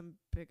to like some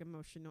big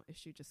emotional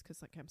issue, just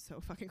because like I'm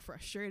so fucking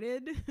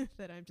frustrated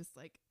that I'm just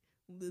like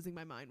losing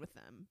my mind with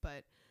them.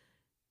 But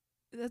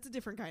that's a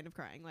different kind of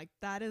crying. Like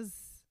that is,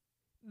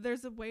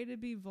 there's a way to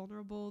be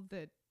vulnerable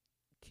that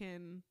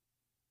can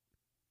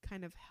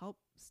kind of help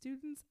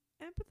students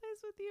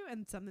empathize with you,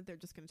 and some that they're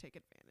just going to take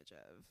advantage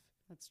of.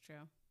 That's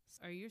true.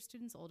 Are your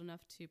students old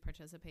enough to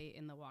participate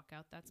in the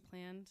walkout that's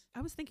planned?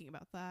 I was thinking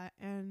about that,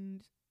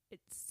 and it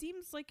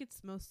seems like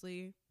it's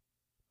mostly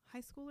high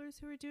schoolers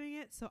who are doing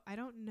it. So I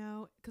don't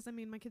know, because I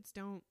mean, my kids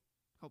don't,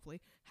 hopefully,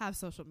 have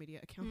social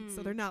media accounts.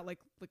 So they're not like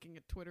looking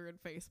at Twitter and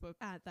Facebook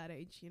at that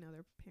age. You know,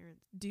 their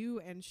parents do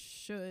and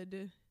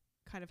should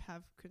kind of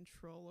have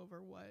control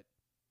over what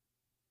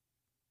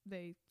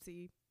they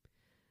see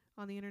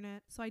on the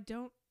internet. So I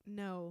don't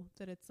know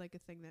that it's like a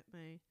thing that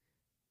my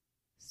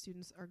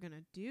students are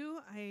gonna do.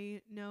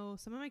 I know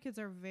some of my kids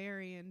are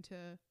very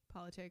into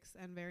politics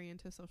and very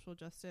into social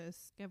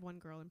justice. I have one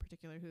girl in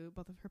particular who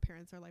both of her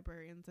parents are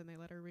librarians, and they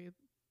let her read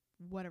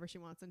whatever she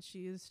wants, and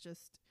she's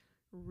just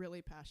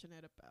really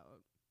passionate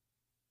about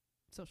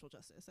social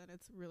justice, and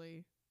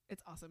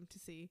it's awesome to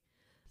see.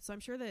 So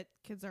I'm sure that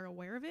kids are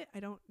aware of it. I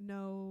don't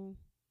know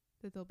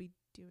that they'll be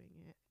doing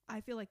it.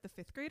 I feel like the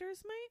 5th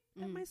graders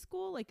might at my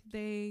school, like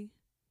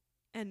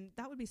and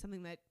that would be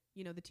something that,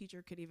 you know, the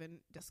teacher could even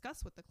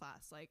discuss with the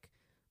class. Like,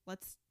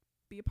 let's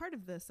be a part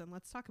of this and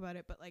let's talk about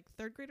it. But like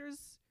 3rd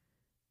graders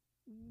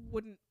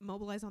wouldn't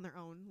mobilize on their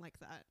own like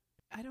that.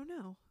 I don't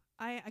know.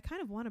 I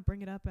kind of want to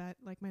bring it up at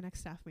like my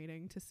next staff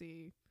meeting to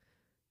see,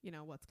 you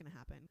know, what's going to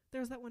happen. There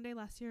was that one day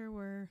last year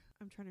where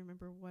I'm trying to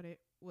remember what it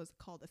was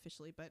called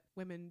officially, but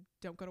women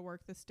don't go to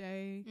work this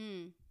day.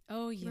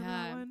 Oh, Remember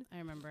that one? I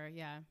remember.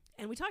 Yeah.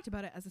 And we talked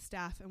about it as a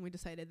staff, and we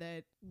decided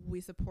that we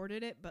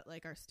supported it, but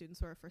like our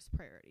students were our first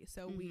priority.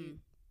 So we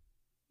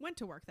went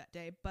to work that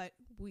day, but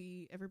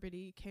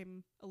everybody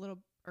came a little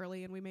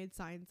early, and we made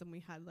signs, and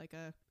we had like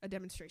a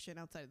demonstration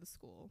outside of the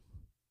school.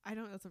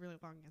 That's a really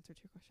long answer to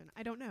your question.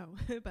 I don't know,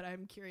 but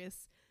I'm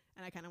curious,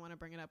 and I kind of want to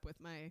bring it up with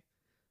my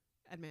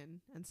admin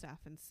and staff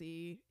and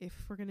see if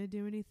we're going to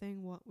do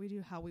anything, what we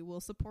do, how we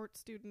will support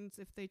students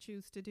if they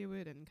choose to do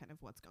it, and kind of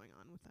what's going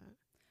on with that.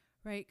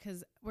 Right,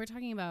 because we're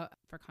talking about,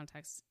 for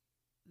context,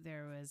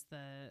 there was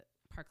the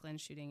Parkland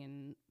shooting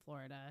in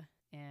Florida,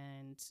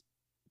 and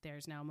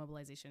there's now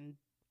mobilization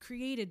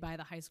created by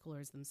the high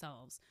schoolers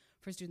themselves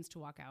for students to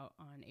walk out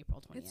on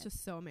April 20th. It's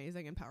just so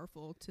amazing and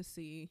powerful to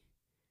see,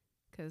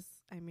 because,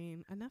 I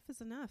mean, enough is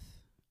enough.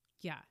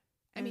 Yeah.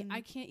 I mean,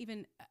 I can't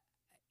even,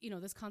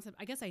 this concept,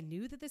 I guess I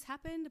knew that this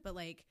happened, but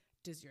like,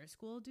 does your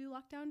school do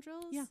lockdown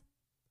drills? Yeah.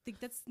 Like,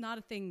 that's not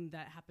a thing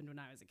that happened when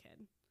I was a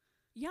kid.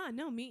 Yeah,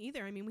 no, me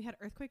either. I mean, we had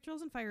earthquake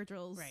drills and fire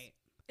drills. Right.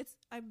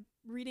 I'm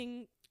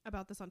reading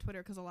about this on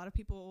Twitter because a lot of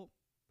people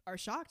are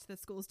shocked that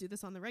schools do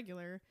this on the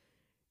regular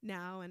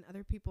now, and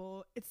other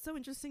people, it's so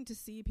interesting to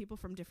see people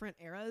from different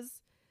eras.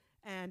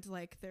 And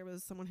like, there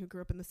was someone who grew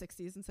up in the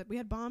 60s and said we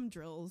had bomb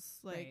drills,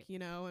 like, right. you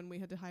know, and we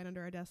had to hide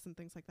under our desks and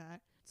things like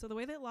that. So the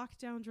way that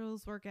lockdown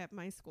drills work at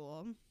my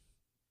school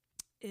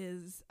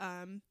is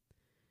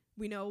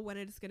we know when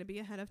it's going to be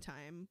ahead of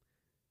time.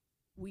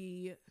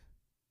 We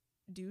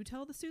do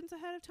tell the students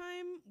ahead of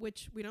time,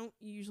 which we don't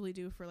usually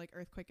do for like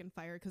earthquake and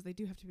fire, because they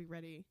do have to be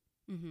ready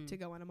to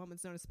go on a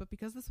moment's notice. But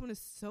because this one is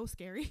so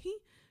scary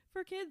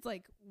for kids,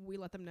 like, we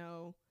let them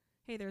know,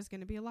 hey, there's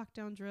going to be a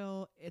lockdown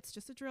drill. It's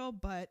just a drill,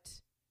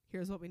 but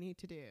here's what we need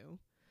to do.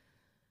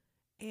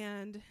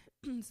 And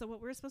so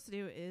what we're supposed to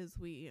do is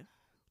we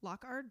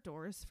lock our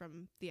doors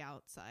from the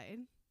outside.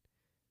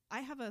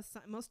 I have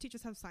most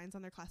teachers have signs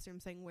on their classroom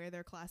saying where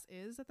their class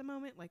is at the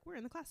moment. Like, we're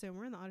in the classroom,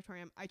 we're in the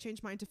auditorium. I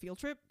changed mine to field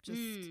trip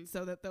just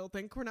so that they'll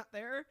think we're not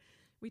there.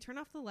 We turn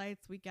off the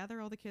lights. We gather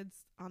all the kids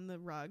on the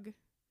rug,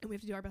 and we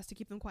have to do our best to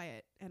keep them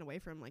quiet and away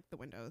from like the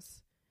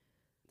windows.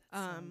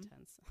 That's so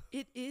intense.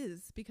 It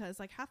is, because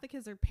like half the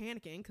kids are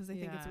panicking because they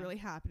think it's really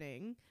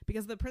happening,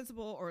 because the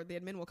principal or the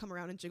admin will come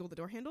around and jiggle the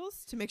door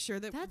handles to make sure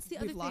that that's the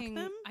we've other locked thing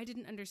them. I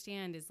didn't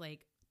understand is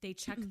like they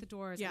check the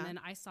doors, and then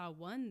I saw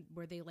one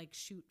where they like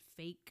shoot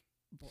fake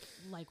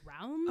like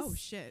rounds. Oh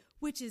shit,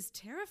 which is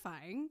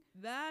terrifying.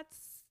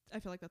 I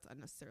feel like that's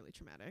unnecessarily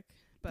traumatic,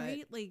 but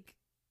right? Like,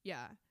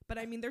 yeah, but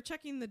I mean they're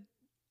checking the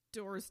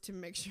doors to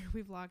make sure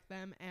we've locked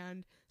them,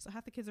 and so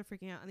half the kids are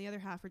freaking out and the other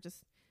half are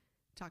just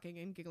talking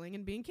and giggling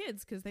and being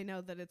kids because they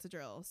know that it's a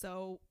drill.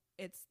 So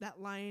it's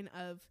that line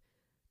of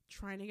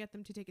trying to get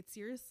them to take it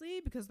seriously,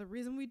 because the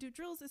reason we do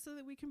drills is so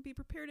that we can be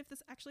prepared if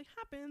this actually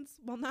happens,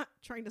 while not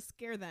trying to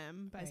scare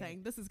them by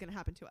saying this is going to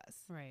happen to us.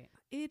 Right.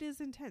 It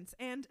is intense,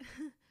 and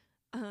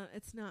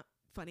it's not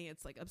funny,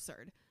 it's like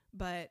absurd,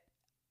 but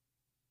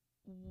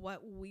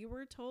what we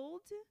were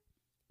told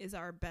is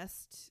our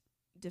best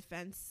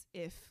defense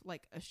if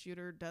like a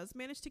shooter does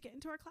manage to get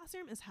into our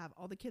classroom is have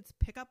all the kids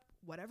pick up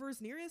whatever is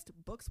nearest,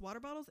 books, water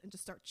bottles, and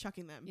just start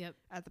chucking them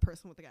at the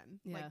person with the gun.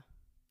 Yeah. Like,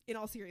 in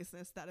all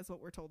seriousness, that is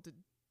what we're told to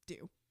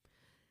do.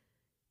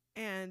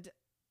 And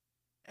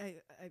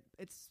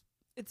it's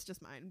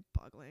just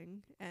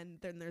mind-boggling. And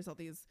then there's all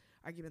these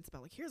arguments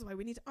about like, here's why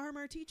we need to arm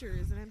our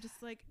teachers, and I'm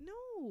just like,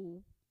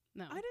 no,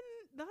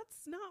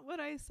 that's not what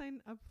I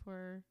signed up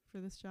for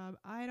this job.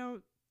 I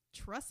don't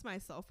trust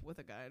myself with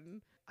a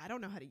gun. I don't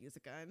know how to use a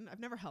gun. I've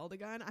never held a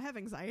gun. I have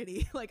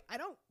anxiety. Like, I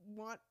don't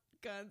want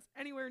guns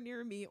anywhere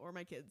near me or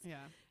my kids.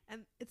 Yeah.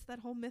 And it's that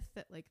whole myth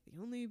that like the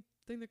only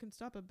thing that can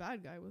stop a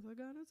bad guy with a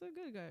gun is a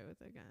good guy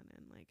with a gun.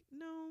 And like,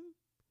 no.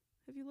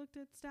 Have you looked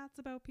at stats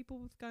about people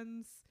with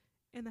guns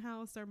in the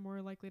house are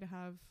more likely to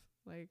have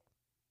like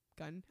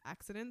gun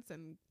accidents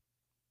and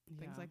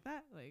things like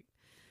that? Like,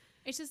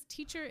 it's just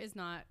teacher is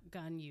not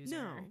gun user.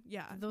 No.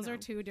 Yeah. Those are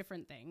two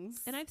different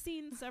things. And I've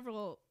seen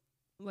several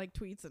like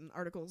tweets and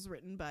articles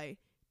written by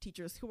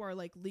teachers who are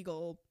like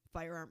legal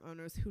firearm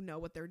owners who know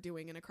what they're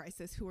doing in a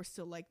crisis, who are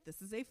still like,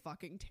 this is a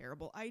fucking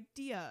terrible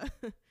idea.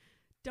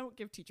 Don't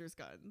give teachers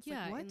guns.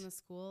 Yeah, like, what? In the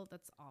school,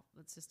 that's awful.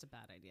 That's just a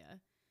bad idea.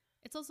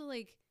 It's also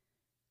like,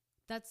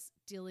 that's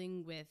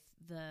dealing with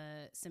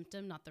the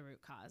symptom, not the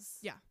root cause.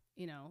 Yeah.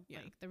 You know,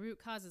 like the root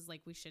cause is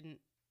like, we shouldn't,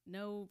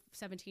 no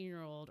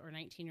 17-year-old or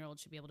 19-year-old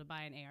should be able to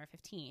buy an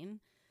AR-15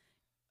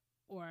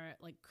 or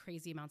like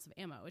crazy amounts of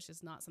ammo. It's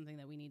just not something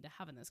that we need to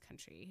have in this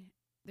country.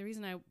 The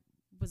reason I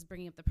was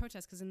bringing up the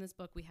protest, because in this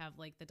book we have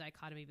like the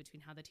dichotomy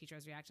between how the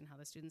teachers react and how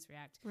the students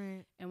react.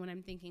 Right. And when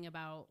I'm thinking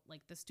about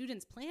like the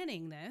students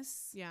planning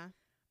this,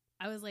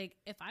 I was like,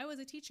 if I was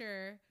a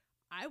teacher,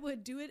 I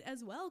would do it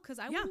as well, because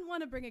I wouldn't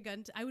want to bring a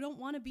gun. I don't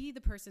want to be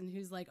the person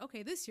who's like,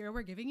 okay, this year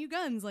we're giving you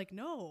guns. Like,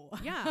 no.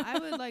 Yeah, I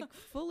would like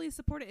fully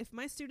support it. If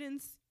my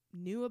students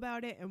knew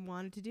about it and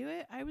wanted to do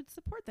it, I would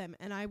support them,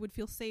 and I would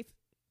feel safe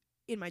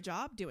in my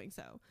job doing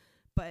so.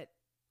 But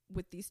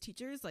with these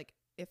teachers, like,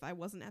 if I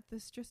wasn't at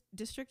this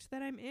district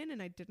that I'm in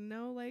and I didn't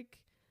know,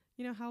 like,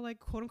 you know, how like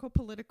quote unquote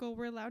political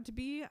we're allowed to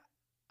be,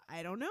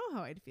 I don't know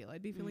how I'd feel.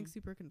 I'd be feeling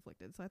super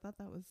conflicted. So I thought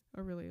that was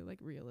a really like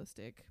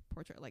realistic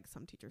portrait. Like,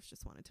 some teachers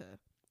just wanted to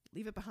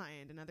leave it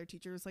behind, and other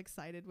teachers like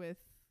sided with,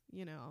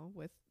 you know,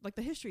 with like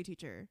the history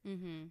teacher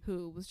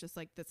who was just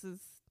like, this is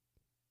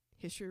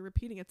history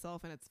repeating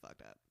itself and it's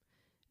fucked up.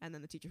 And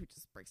then the teacher who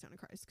just breaks down and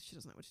cries because she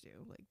doesn't know what to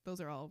do. Like, those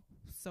are all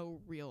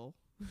so real.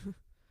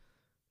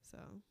 So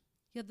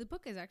yeah, the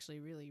book is actually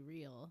really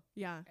real.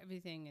 Yeah,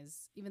 everything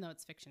is, even though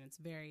it's fiction, it's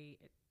very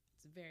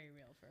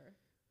real for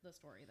the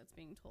story that's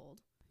being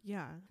told.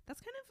 Yeah,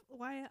 that's kind of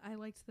why I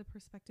liked the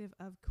perspective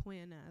of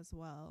Quinn as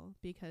well,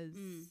 because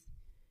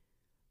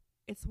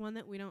it's one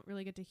that we don't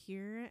really get to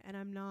hear, and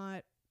I'm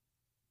not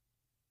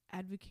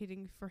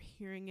advocating for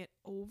hearing it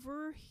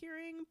over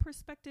hearing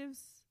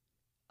perspectives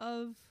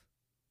of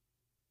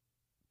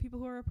people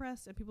who are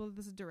oppressed and people that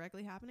this is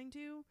directly happening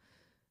to.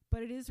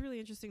 But it is really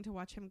interesting to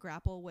watch him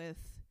grapple with,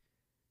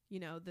 you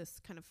know, this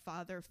kind of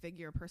father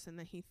figure person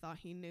that he thought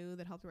he knew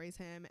that helped raise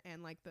him,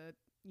 and like the,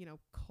 you know,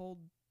 cold,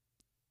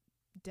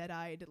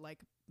 dead-eyed like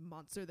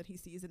monster that he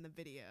sees in the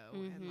video,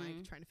 and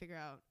like trying to figure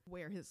out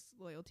where his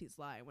loyalties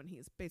lie when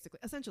he's basically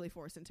essentially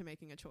forced into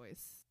making a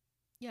choice.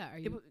 Yeah,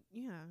 it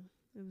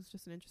was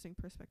just an interesting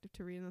perspective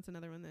to read, and that's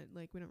another one that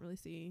like we don't really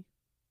see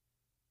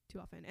too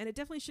often. And it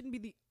definitely shouldn't be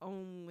the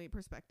only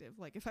perspective.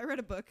 Like, if I read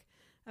a book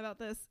about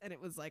this and it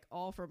was like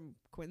all from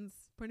Quinn's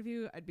point of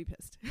view, I'd be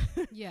pissed.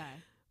 Yeah.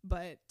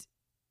 But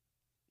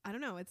I don't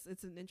know, it's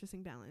an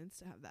interesting balance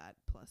to have that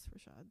plus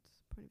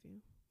Rashad's point of view.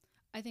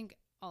 I think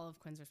all of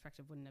Quinn's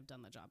perspective wouldn't have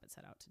done the job it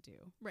set out to do.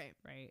 Right.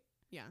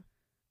 Yeah.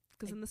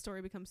 Because then the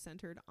story becomes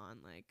centered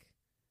on like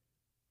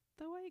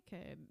the white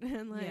kid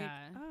and like,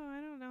 oh, I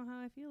don't know how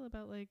I feel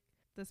about like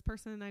this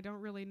person I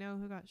don't really know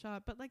who got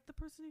shot, but like the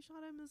person who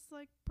shot him is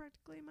like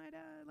practically my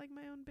dad, like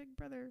my own big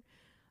brother.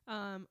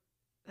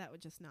 That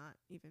would just not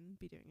even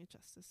be doing it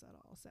justice at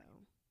all. So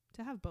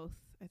to have both,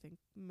 I think,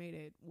 made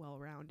it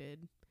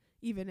well-rounded,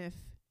 even if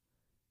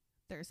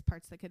there's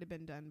parts that could have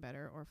been done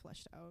better or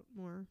fleshed out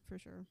more, for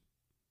sure.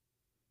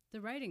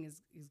 The writing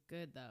is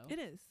good, though. It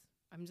is.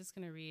 I'm just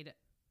going to read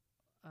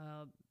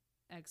an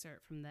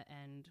excerpt from the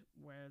end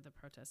where the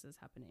protest is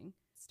happening.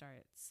 It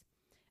starts.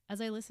 As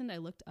I listened, I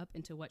looked up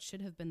into what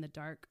should have been the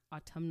dark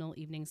autumnal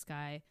evening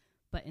sky,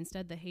 but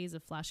instead the haze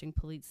of flashing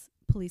police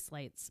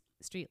lights,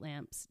 street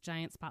lamps,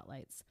 giant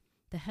spotlights,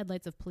 the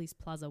headlights of Police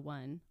Plaza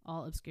 1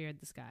 all obscured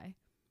the sky.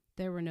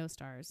 There were no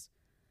stars.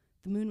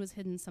 The moon was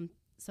hidden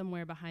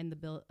somewhere behind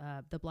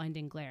the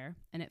blinding glare,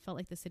 and it felt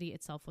like the city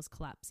itself was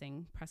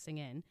collapsing, pressing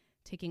in,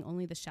 taking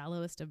only the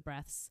shallowest of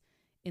breaths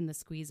in the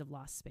squeeze of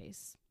lost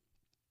space.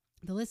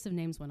 The list of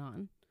names went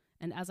on,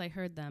 and as I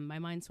heard them, my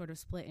mind sort of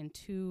split in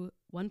two,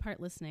 one part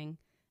listening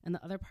and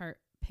the other part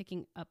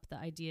picking up the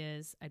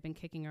ideas I'd been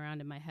kicking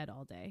around in my head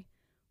all day.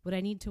 Would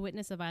I need to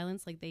witness a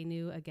violence like they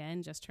knew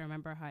again just to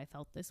remember how I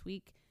felt this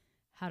week?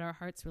 Had our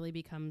hearts really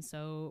become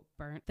so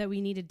burnt that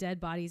we needed dead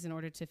bodies in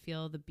order to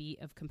feel the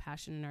beat of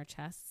compassion in our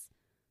chests?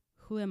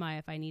 Who am I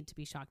if I need to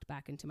be shocked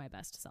back into my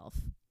best self?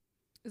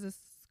 Is this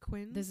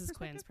Quinn? This is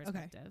Quinn's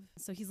perspective. Okay.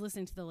 So he's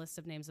listening to the list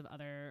of names of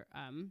other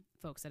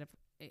folks that have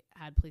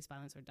had police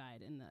violence or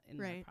died in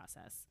the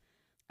process.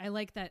 I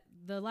like that.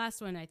 The last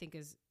one I think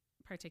is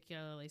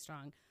particularly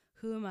strong.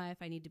 Who am I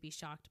if I need to be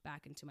shocked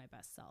back into my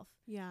best self?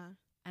 Yeah.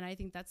 And I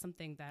think that's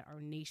something that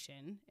our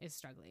nation is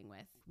struggling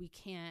with. We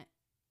can't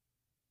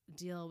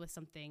deal with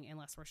something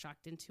unless we're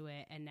shocked into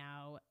it. And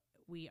now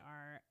we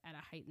are at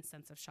a heightened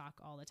sense of shock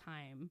all the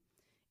time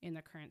in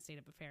the current state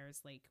of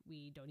affairs. Like,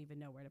 we don't even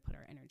know where to put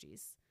our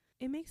energies.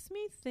 It makes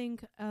me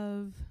think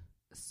of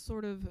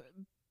sort of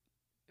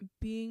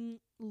being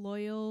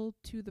loyal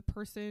to the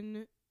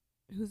person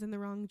who's in the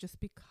wrong just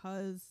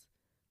because,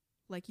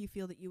 like, you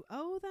feel that you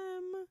owe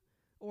them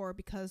or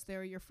because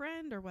they're your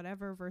friend or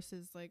whatever,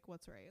 versus, like,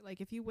 what's right. Like,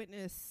 if you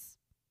witness,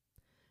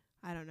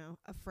 I don't know,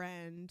 a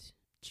friend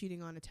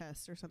cheating on a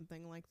test or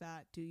something like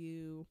that, do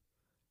you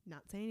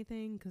not say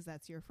anything because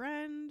that's your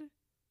friend?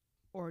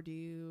 Or do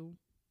you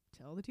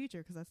tell the teacher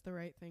because that's the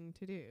right thing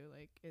to do?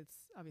 Like, it's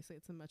obviously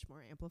it's a much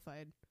more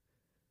amplified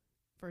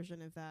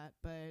version of that,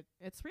 but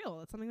it's real.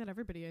 It's something that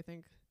everybody, I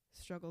think,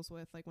 struggles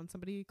with. Like, when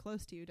somebody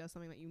close to you does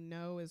something that you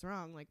know is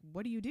wrong, like,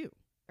 what do?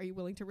 Are you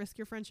willing to risk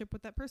your friendship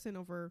with that person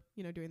over,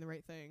 you know, doing the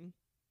right thing?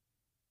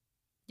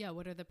 Yeah,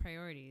 what are the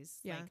priorities?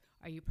 Yeah. Like,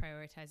 are you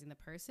prioritizing the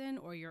person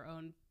or your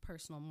own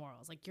personal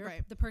morals? Like, you're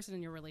Right. the person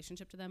in your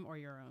relationship to them or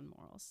your own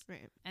morals?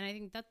 Right. And I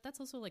think that's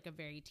also like a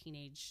very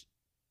teenage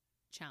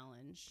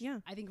challenge. Yeah.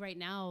 I think right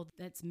now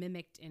that's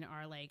mimicked in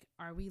our, like,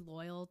 are we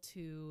loyal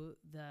to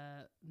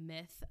the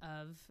myth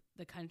of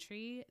the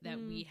country that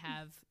we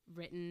have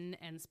written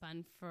and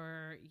spun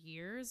for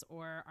years,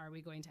 or are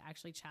we going to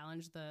actually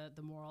challenge the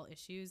moral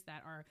issues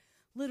that are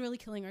literally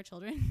killing our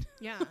children?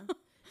 Yeah.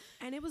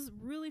 And it was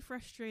really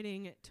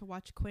frustrating to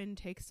watch Quinn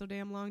take so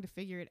damn long to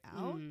figure it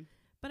out.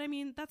 But I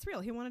mean, that's real.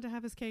 He wanted to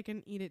have his cake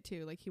and eat it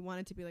too. Like, he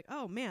wanted to be like,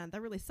 oh man,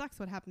 that really sucks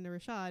what happened to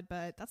Rashad,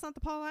 but that's not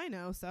the Paul I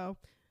know. So,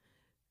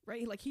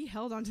 right. Like, he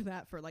held on to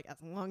that for like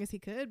as long as he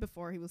could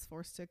before he was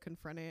forced to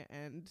confront it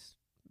and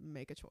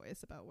make a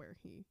choice about where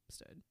he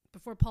stood.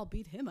 Before Paul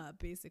beat him up,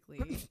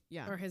 basically.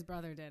 Yeah. Or his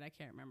brother did. I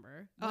can't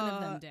remember. One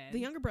of them did. The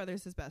younger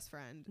brother's his best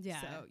friend.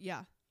 Yeah. So,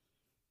 yeah.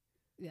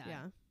 Yeah.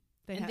 Yeah.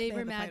 And they were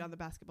had the mad fight on the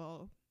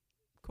basketball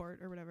court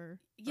or whatever.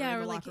 Yeah, in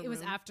or the like locker it was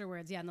room.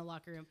 afterwards. Yeah, in the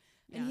locker room.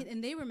 Yeah.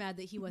 And they were mad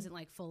that he wasn't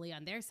like fully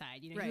on their side.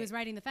 You know, Right. he was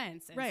riding the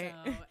fence. And Right.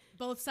 so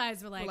both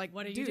sides were We're like,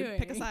 what are dude, you doing?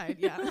 pick a side.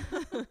 Yeah.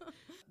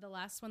 The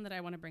last one that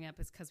I want to bring up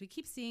is because we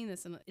keep seeing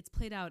this, and it's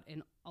played out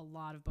in a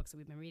lot of books that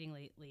we've been reading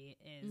lately,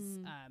 is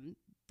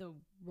the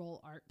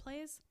role art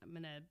plays. I'm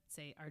going to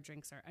say our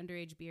drinks are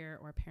underage beer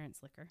or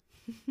parents' liquor,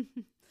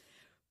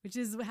 which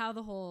is how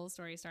the whole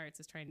story starts,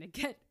 is trying to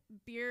get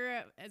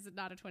beer as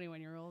not a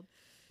 21-year-old.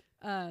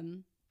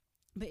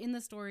 But in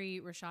the story,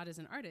 Rashad is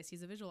an artist.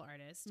 He's a visual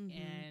artist,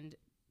 and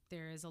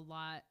there is a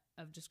lot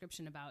of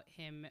description about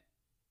him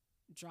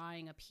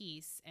drawing a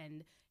piece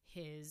and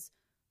his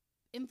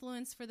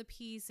influence for the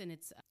piece. And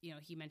it's, you know,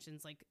 he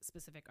mentions like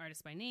specific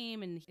artists by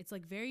name, and it's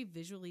like very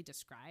visually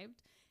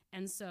described.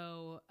 And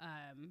so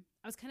I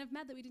was kind of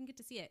mad that we didn't get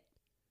to see it.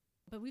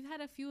 But we've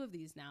had a few of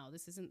these now.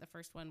 This isn't the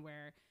first one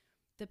where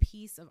the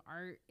piece of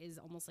art is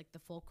almost like the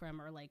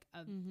fulcrum, or like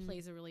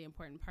plays a really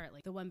important part.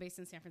 Like the one based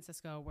in San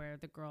Francisco where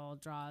the girl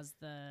draws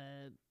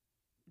the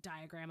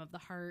diagram of the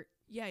heart.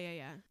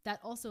 Yeah.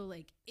 That also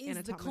like is the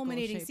Anatomical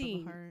culminating shape of the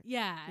scene. heart.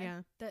 Yeah.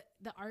 Yeah.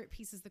 The art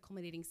piece is the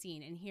culminating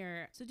scene. And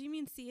here, So do you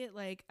mean see it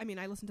like, I mean,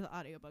 I listened to the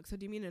audiobook. So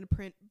do you mean in a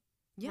print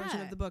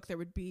version of the book there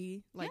would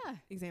be like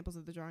examples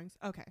of the drawings?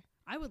 Okay.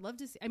 I would love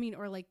to see, I mean,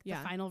 or like the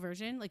final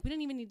version. Like, we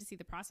don't even need to see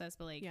the process,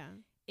 but like,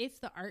 if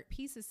the art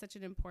piece is such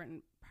an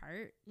important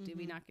part, did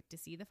we not get to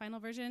see the final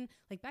version?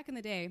 Like, back in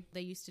the day,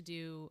 they used to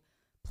do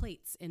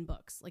plates in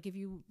books. Like, if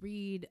you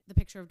read The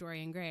Picture of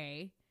Dorian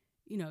Gray,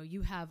 you know,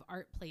 you have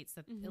art plates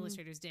that Mhm.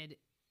 illustrators did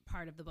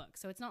part of the book.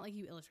 So it's not like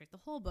you illustrate the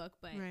whole book,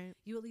 but Right.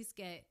 you at least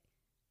get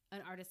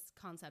an artist's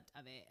concept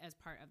of it as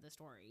part of the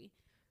story.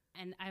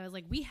 And I was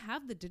like, we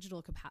have the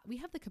we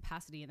have the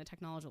capacity and the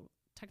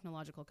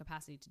technological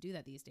capacity to do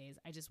that these days.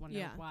 I just wonder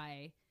Yeah.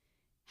 why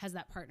has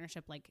that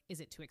partnership, like, is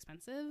it too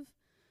expensive?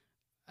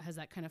 Has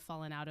that kind of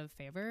fallen out of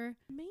favor?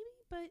 Maybe,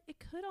 but it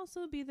could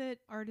also be that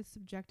art is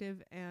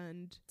subjective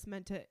and it's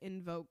meant to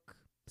invoke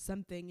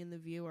something in the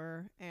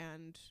viewer,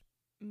 and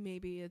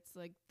maybe it's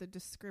like the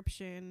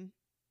description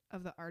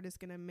of the art is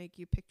going to make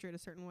you picture it a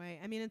certain way.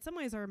 I mean, in some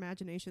ways our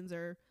imaginations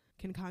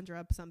can conjure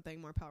up something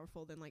more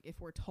powerful than like if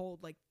we're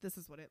told like this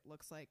is what it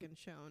looks like and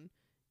shown,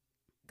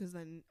 because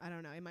then I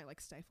don't know, it might like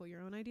stifle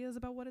your own ideas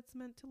about what it's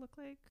meant to look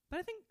like. But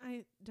I think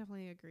I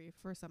definitely agree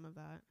for some of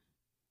that.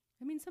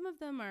 I mean, some of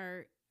them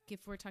are,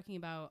 if we're talking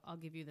about I'll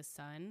Give You the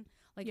Sun,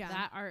 like Yeah.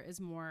 that art is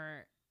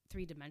more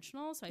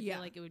three-dimensional, so I Yeah.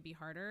 feel like it would be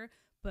harder,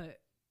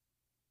 but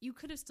you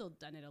could have still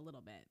done it a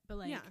little bit. But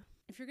like, Yeah.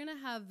 if you're gonna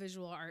have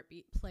visual art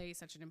play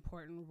such an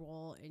important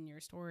role in your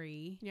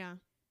story, Yeah.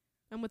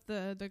 And with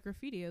the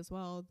graffiti as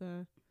well,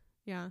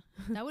 yeah.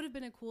 that would have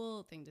been a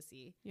cool thing to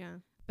see. Yeah.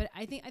 But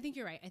I think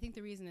you're right. I think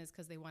the reason is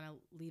because they want to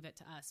leave it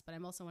to us. But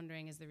I'm also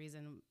wondering, is the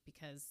reason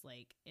because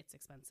like it's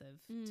expensive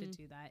to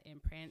do that in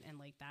print, and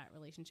like that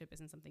relationship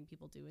isn't something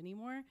people do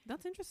anymore.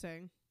 That's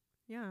interesting.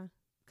 Yeah.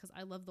 Because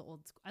I love the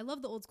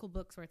old school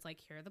books where it's like,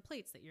 here are the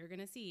plates that you're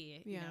gonna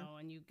see, you Yeah. know,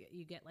 and you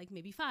get like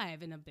maybe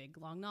 5 in a big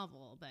long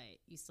novel, but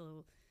you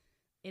still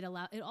it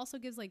also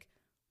gives like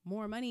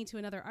more money to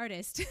another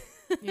artist.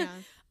 Yeah.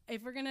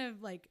 If we're gonna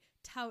like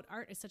tout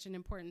art as such an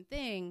important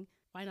thing,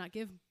 why not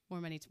give more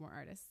money to more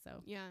artists?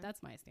 So Yeah.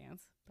 that's my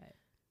stance. But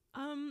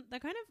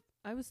That kind of,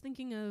 I was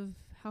thinking of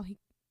how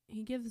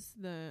he gives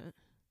the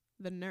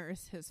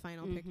nurse his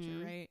final picture,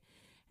 Mhm. right?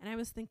 And I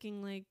was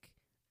thinking like,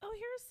 oh,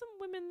 here's some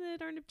women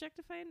that aren't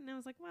objectified, and I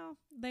was like, well,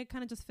 they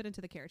kind of just fit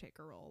into the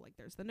caretaker role. Like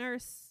there's the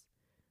nurse,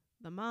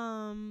 the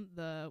mom,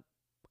 the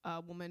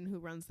woman who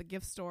runs the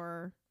gift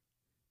store,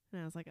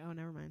 and I was like, oh,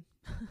 never mind.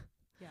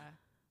 yeah.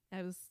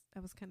 I was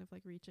kind of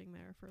like reaching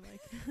there for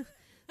like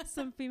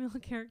some female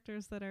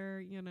characters that are,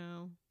 you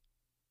know,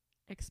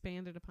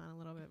 expanded upon a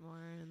little bit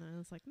more, and then I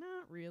was like,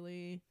 not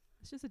really.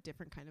 It's just a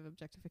different kind of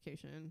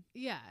objectification.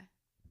 Yeah.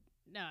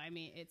 No, I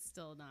mean, it's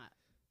still not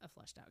a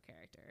fleshed out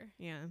character,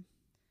 Yeah.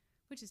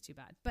 which is too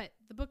bad. But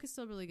the book is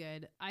still really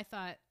good. I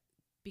thought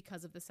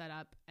because of the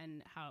setup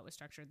and how it was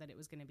structured that it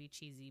was going to be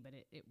cheesy, but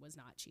it was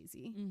not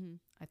cheesy. Mm-hmm.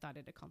 I thought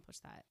it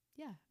accomplished that.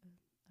 Yeah.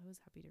 I was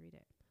happy to read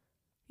it.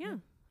 Yeah.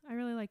 I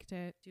really liked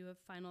it. Do you have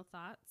final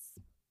thoughts?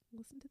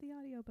 Listen to the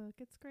audiobook.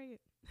 It's great.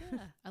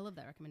 Yeah. I love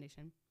that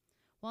recommendation.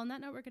 Well, on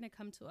that note, we're going to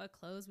come to a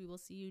close. We will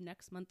see you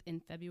next month in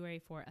February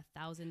for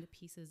 1,000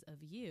 Pieces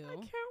of You. I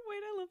can't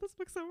wait. I love this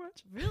book so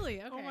much. Really?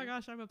 Okay. Oh my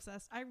gosh, I'm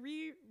obsessed. I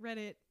reread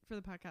it for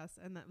the podcast,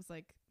 and that was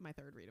like my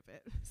third read of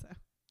it. So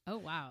Oh,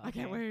 wow. I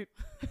can't Okay. wait.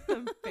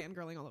 I'm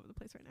fangirling all over the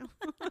place right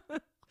now.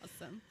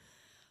 Awesome.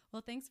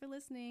 Well, thanks for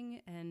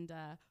listening, and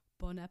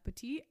bon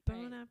appetit.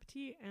 Bon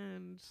appetit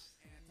and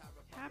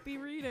happy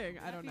reading.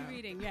 I don't know. Happy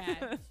reading, yeah.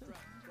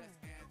 That's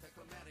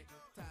anticlimactic.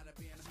 Tired of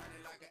being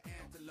honey like an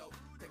antelope.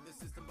 Take the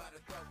system by the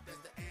throat, that's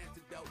the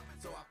antidote.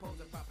 So I pose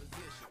a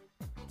proposition.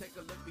 Take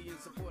a look, be in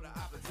support of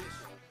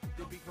opposition.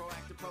 To be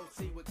proactive,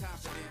 proceed with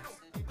confidence.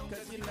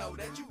 Cause you know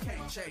that you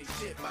can't change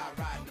shit by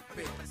riding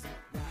the fence.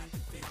 Ride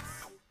the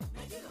fence.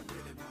 Now you don't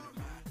really